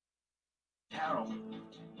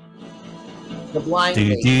 The blind do.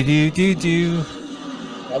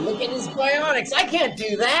 Now look at his bionics. I can't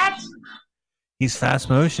do that. He's fast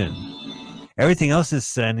motion. Everything else is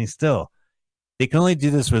standing still. They can only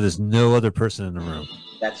do this where there's no other person in the room.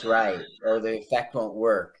 That's right. Or the effect won't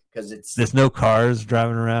work because there's no cars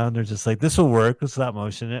driving around. They're just like, this will work. Let's stop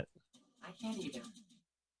motion it. I can't either.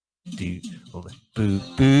 Do.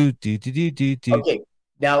 Okay,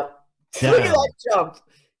 now down. look at that jump.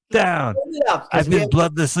 Down. I've been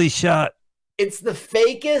bloodlessly shot. It's the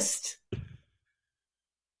fakest.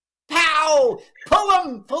 Pow! Pull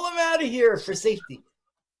him out of here for safety.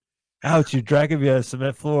 Ouch! You're dragging me on a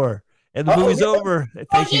cement floor, and the movie's over.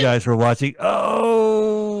 Thank you guys for watching.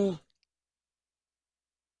 Oh,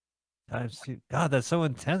 God, that's so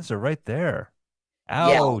intense. They're right there.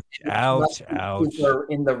 Ouch! Yeah, ouch!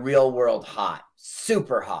 In the real world, hot,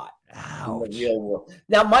 super hot. Ouch. In the real world.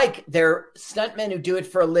 Now, Mike, they're stuntmen who do it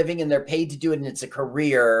for a living, and they're paid to do it, and it's a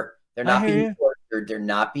career. They're not being tortured. They're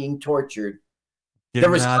not being tortured. They're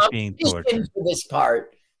not being tortured for this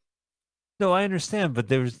part. No, I understand, but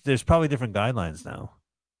there's probably different guidelines now.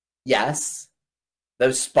 Yes,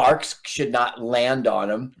 those sparks should not land on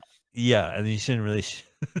them. Yeah, and you shouldn't really.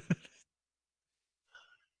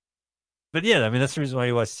 But yeah, I mean that's the reason why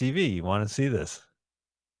you watch TV. You want to see this.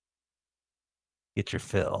 Get your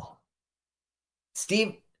fill.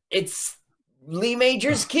 Steve, it's Lee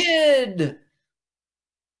Major's kid.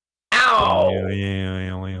 Ow!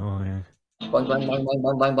 Bang.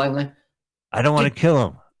 I don't want to kill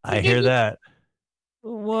him. I hear that.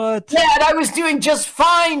 What? Dad, I was doing just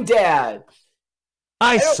fine, Dad.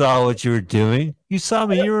 I saw what you were doing. You saw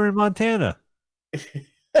me. You were in Montana.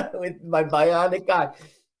 With my bionic eye.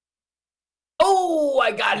 Oh,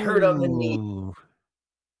 I got hurt on the knee.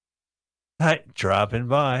 Dropping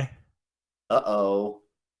by. Uh-oh.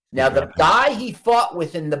 Now, the guy he fought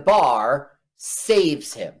with in the bar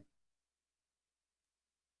saves him.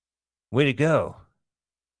 Way to go.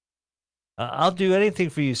 I'll do anything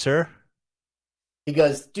for you, sir. He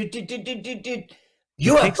goes, You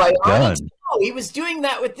have bionics? No, he was doing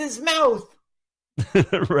that with his mouth.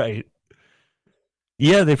 Right.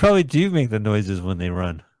 Yeah, they probably do make the noises when they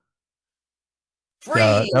run.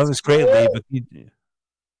 Freeze! That was great, Lee. But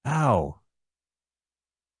ow.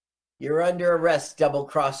 You're under arrest, double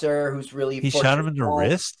crosser, who's really... He shot him in the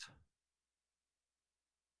wrist?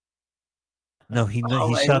 No, he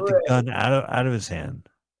shot the gun out of his hand.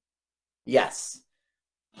 Yes.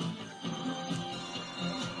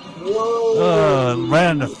 Whoa! Oh, right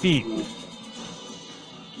on the feet.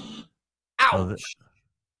 Ouch!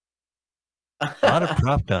 A lot of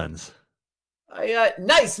prop guns.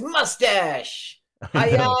 Nice mustache.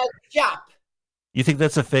 Chop. You think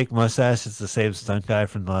that's a fake mustache? It's the same stunt guy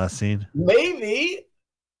from the last scene? Maybe.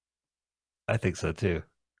 I think so too.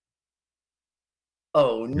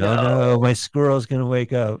 Oh no! No, my squirrel's gonna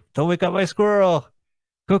wake up. Don't wake up my squirrel.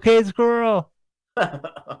 Cocaine squirrel.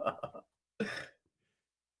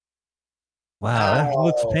 Wow, that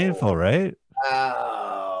looks painful, right?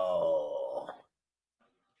 Ow.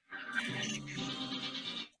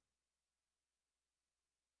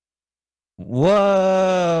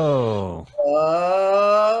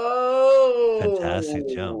 fantastic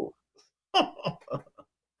jump.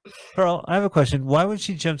 Pearl, I have a question. Why would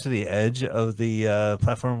she jump to the edge of the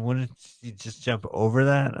platform? Wouldn't she just jump over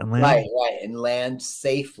that and land? Right, and land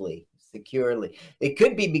safely, securely. It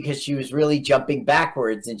could be because she was really jumping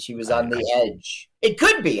backwards and she was on the edge. It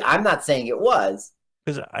could be. I'm not saying it was.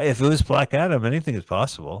 Because if it was Black Adam, anything is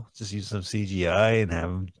possible. Just use some CGI and have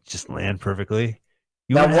him just land perfectly.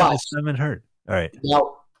 You Now wouldn't have watch. his stomach hurt. All right.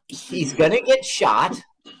 Now, he's going to get shot,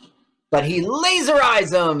 but he laser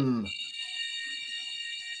eyes him.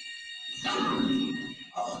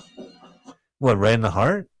 What, right in the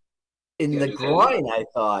heart? In the groin, I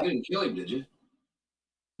thought. You didn't kill him, did you?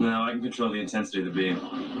 No, I can control the intensity of the beam.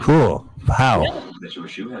 Cool. How? I bet you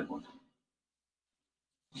wish you had one.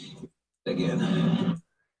 Again.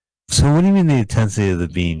 So what do you mean the intensity of the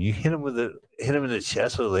beam? You hit him in the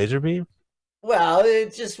chest with a laser beam? Well,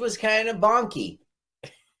 it just was kind of bonky.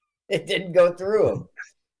 It didn't go through him.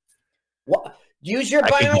 What? Use your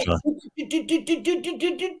bio.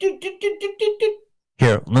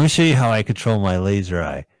 Here, let me show you how I control my laser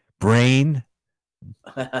eye. Brain,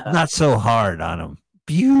 not so hard on him.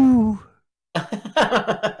 Pew.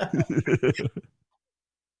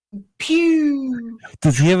 Pew.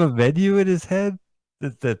 Does he have a menu in his head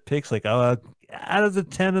that picks like, out of the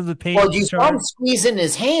 10 of the pain? Well, you saw him squeezing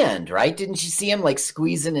his hand, right? Didn't you see him like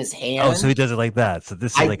squeezing his hand? Oh, so he does it like that. So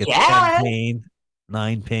this is like a 10 pain,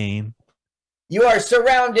 9 pain. You are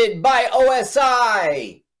surrounded by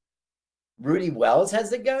OSI. Rudy Wells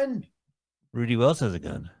has a gun? Rudy Wells has a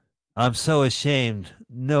gun. I'm so ashamed.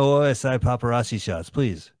 No OSI paparazzi shots,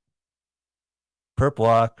 please. Perp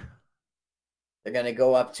walk. They're going to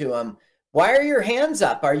go up to him. Why are your hands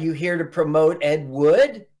up? Are you here to promote Ed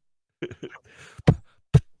Wood?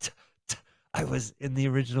 I was in the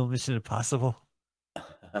original Mission Impossible.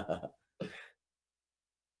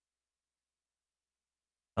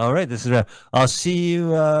 All right, this is. I'll see you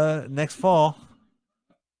next fall.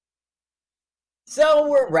 So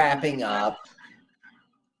we're wrapping up.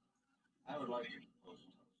 I would like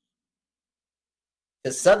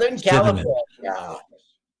To Southern California.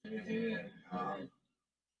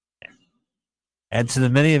 And to the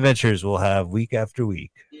many adventures we'll have week after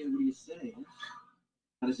week. Yeah, what do you say?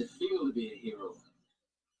 How does it feel to be a hero?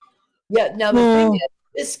 Yeah, now the thing is,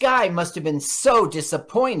 this guy must have been so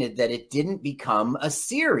disappointed that it didn't become a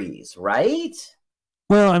series, right?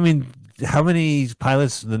 Well, I mean, how many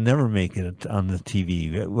pilots never make it on the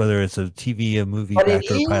TV, whether it's a TV, a movie, back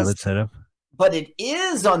or a pilot setup? But it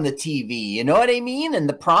is on the TV, you know what I mean? And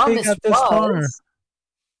the promise was...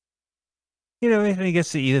 You know, he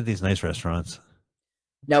gets to eat at these nice restaurants.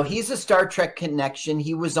 Now, he's a Star Trek connection.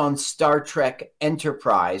 He was on Star Trek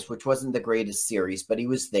Enterprise, which wasn't the greatest series, but he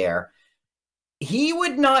was there. He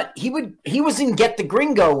was in Get the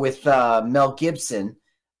Gringo with Mel Gibson.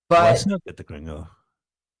 But it's not Get the Gringo.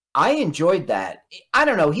 I enjoyed that. I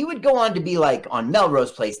don't know. He would go on to be like on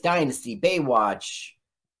Melrose Place, Dynasty, Baywatch,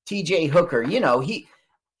 TJ Hooker. You know, he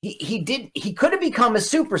could have become a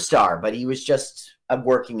superstar, but he was just a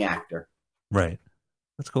working actor. Right.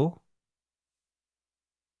 That's cool.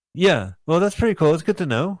 Yeah. Well, that's pretty cool. It's good to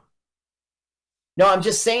know. No, I'm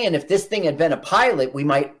just saying, if this thing had been a pilot, we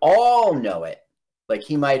might all know it. Like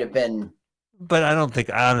he might have been. But I don't think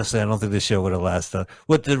this show would have lasted.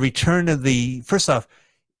 With the return of first off,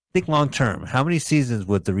 think long term. How many seasons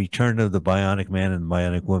would the return of the Bionic Man and the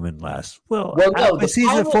Bionic Woman last? Well no, by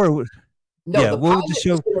season 4. No, yeah, what would the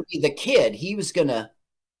show? Was going to be the kid. He was going to.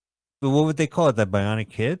 But what would they call it? That Bionic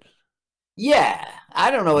Kid? Yeah, I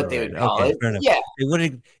don't know what they would call it. Yeah,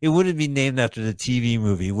 it wouldn't be named after the TV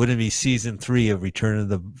movie. It wouldn't be season 3 of Return of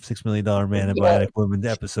the $6 Million Man and Bionic Woman,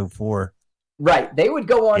 episode 4. Right. They would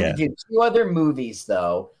go on to do 2 other movies,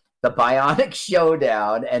 though: The Bionic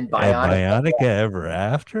Showdown and Bionic Ever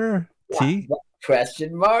After. Yeah. T?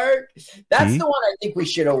 Question mark. That's the one I think we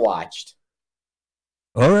should have watched.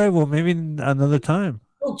 All right. Well, maybe another time.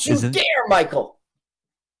 Don't you dare, Michael.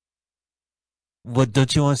 What,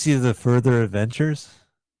 don't you want to see the further adventures?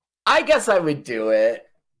 I guess I would do it,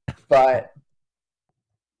 but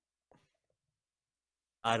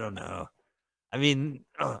I don't know. I mean,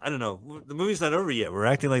 I don't know. The movie's not over yet. We're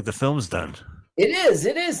acting like the film's done. It is.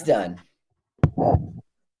 It is done.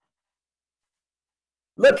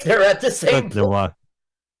 Look, they're at the same place.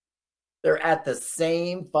 They're at the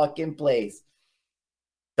same fucking place.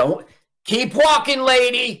 Don't keep walking,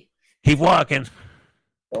 lady. Keep walking.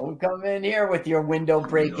 Don't come in here with your window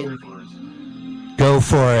breaking. Go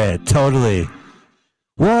for it. Totally.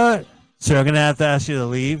 What? So I'm going to have to ask you to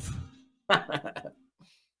leave?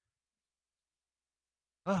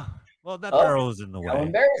 Well, that barrel is in the way. How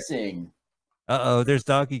embarrassing. Uh-oh, there's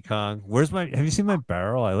Donkey Kong. Have you seen my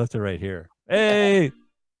barrel? I left it right here. Hey.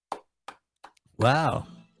 Wow.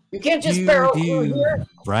 You can't just barrel through here.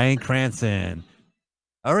 Bryan Cranston.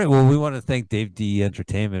 All right. Well, we want to thank Dave D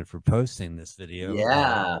Entertainment for posting this video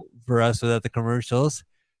Yeah. for us without the commercials.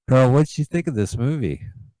 Carl, what did you think of this movie?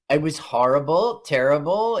 It was horrible,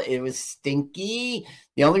 terrible. It was stinky.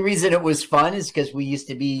 The only reason it was fun is because we used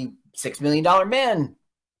to be $6 Million Man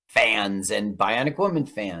fans and Bionic Woman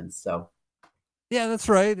fans. So Yeah, that's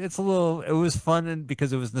right. It was fun and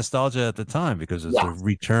because it was nostalgia at the time because it was yeah, a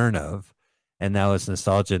return of, and now it's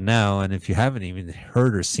nostalgia now. And if you haven't even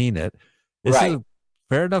heard or seen it, this is right. a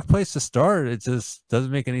fair enough place to start. It just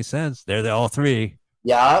doesn't make any sense. They're all three.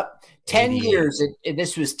 Yeah. 10 88. years.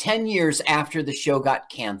 This was 10 years after the show got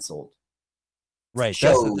canceled. Right.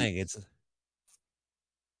 That's the thing.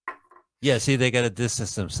 Yeah, see, they got to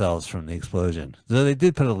distance themselves from the explosion. So they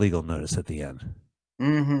did put a legal notice at the end.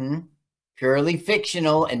 Mm-hmm. Purely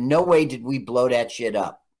fictional, and no way did we blow that shit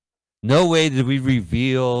up. No way did we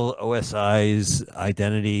reveal OSI's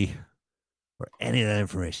identity or any of that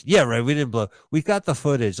information. Yeah, right. We didn't blow. We got the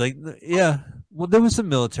footage. Like, yeah. Well, there was some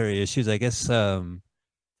military issues. I guess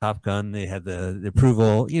Top Gun, they had the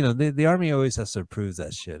approval. You know, the Army always has to approve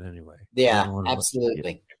that shit anyway. Yeah,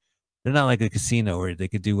 absolutely. They're not like a casino where they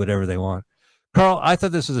could do whatever they want. Carl, I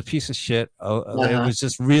thought this was a piece of shit. It was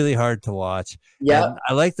just really hard to watch. Yeah,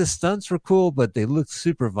 I like the stunts were cool, but they looked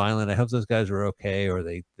super violent. I hope those guys were okay, or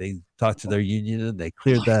they talked to their union and they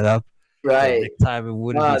cleared that up. right. Next time it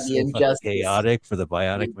wouldn't be so fucking chaotic for the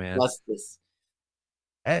Bionic Man.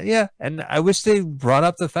 Yeah, and I wish they brought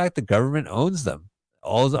up the fact the government owns them.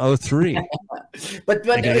 All three. but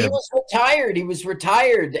he was retired. He was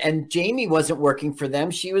retired, and Jamie wasn't working for them.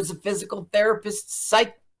 She was a physical therapist,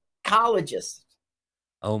 psychologist.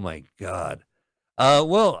 Oh my God.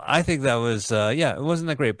 Well, I think that was it wasn't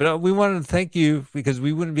that great, but we wanted to thank you because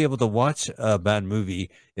we wouldn't be able to watch a bad movie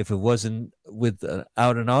if it wasn't without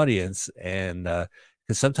an audience, and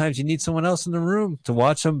because sometimes you need someone else in the room to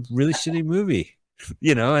watch a really shitty movie.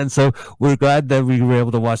 You know, and so we're glad that we were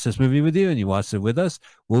able to watch this movie with you and you watched it with us.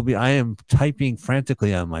 I am typing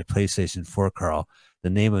frantically on my PlayStation 4, Carl,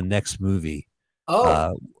 the name of next movie.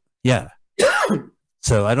 Oh, yeah.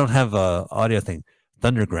 So I don't have a audio thing.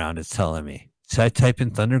 Thunderground is telling me. Should I type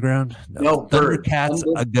in Thunderground? No, Thundercats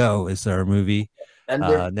A Go is our movie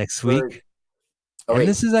next week. Oh, and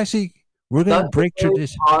this is actually, we're going to break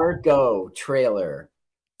tradition. Argo trailer.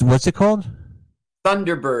 What's it called?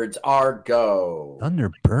 Thunderbirds Are Go.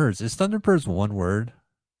 Thunderbirds. Is Thunderbirds one word?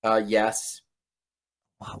 Yes.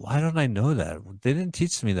 Why don't I know that? They didn't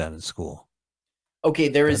teach me that in school. Okay,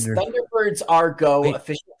 there is Thunderbirds Are Go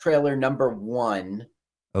official trailer number 1.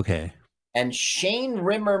 Okay. And Shane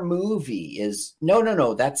Rimmer movie is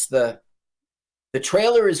no. That's the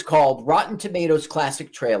trailer is called Rotten Tomatoes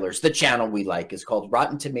Classic Trailers. The channel we like is called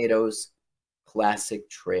Rotten Tomatoes Classic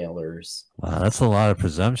Trailers. Wow, that's a lot of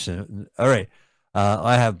presumption. All right.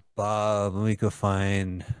 I have Bob. Let me go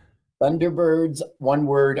find Thunderbirds, one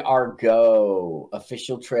word, Are Go.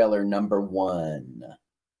 Official trailer number 1.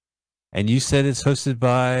 And you said it's hosted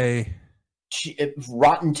by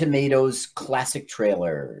Rotten Tomatoes Classic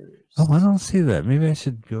Trailers. Oh, I don't see that. Maybe I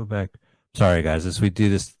should go back. Sorry, guys. As we do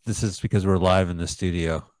this is because we're live in the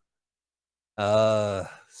studio.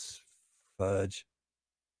 Fudge.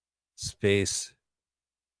 Space.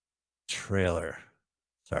 Trailer.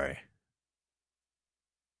 Sorry.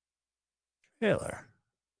 Trailer.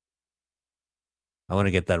 I want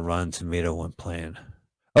to get that Rotten Tomato one playing.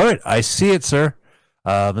 All right, I see it, sir.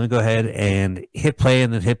 Let me go ahead and hit play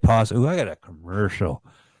and then hit pause. Ooh, I got a commercial.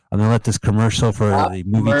 I'm gonna let this commercial for the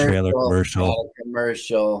movie trailer commercial. All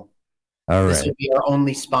right. This would be our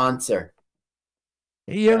only sponsor.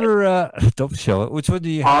 You ever don't show it? Which one do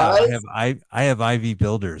you have? I have IV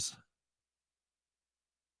Builders.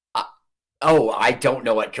 I don't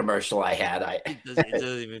know what commercial I had. It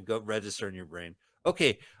doesn't even go register in your brain.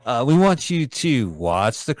 Okay, we want you to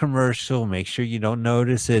watch the commercial. Make sure you don't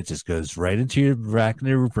notice it. Just goes right into your back in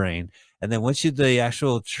your brain. And then once the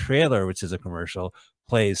actual trailer, which is a commercial,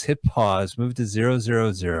 plays, hit pause, move to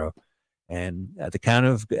 000, and at the count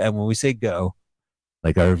of, and when we say go,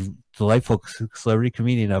 like our delightful celebrity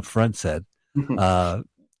comedian up front said, go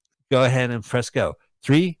ahead and press go.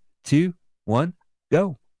 3, 2, 1,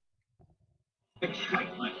 go.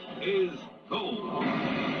 Excitement is gold.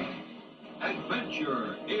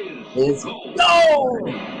 Adventure is gold. Go!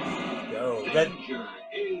 Adventure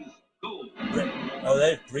is gold. Oh,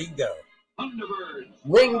 that's Ringo. Thunderbirds.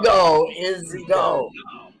 Ringo is go.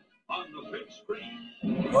 Now on the big screen.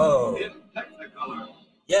 Whoa. In Technicolor.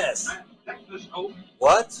 Yes. And Technoscope.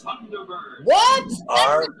 What? Thunderbirds. What?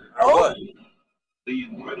 Are what? The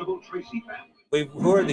Incredible Tracy family. Wait, who are the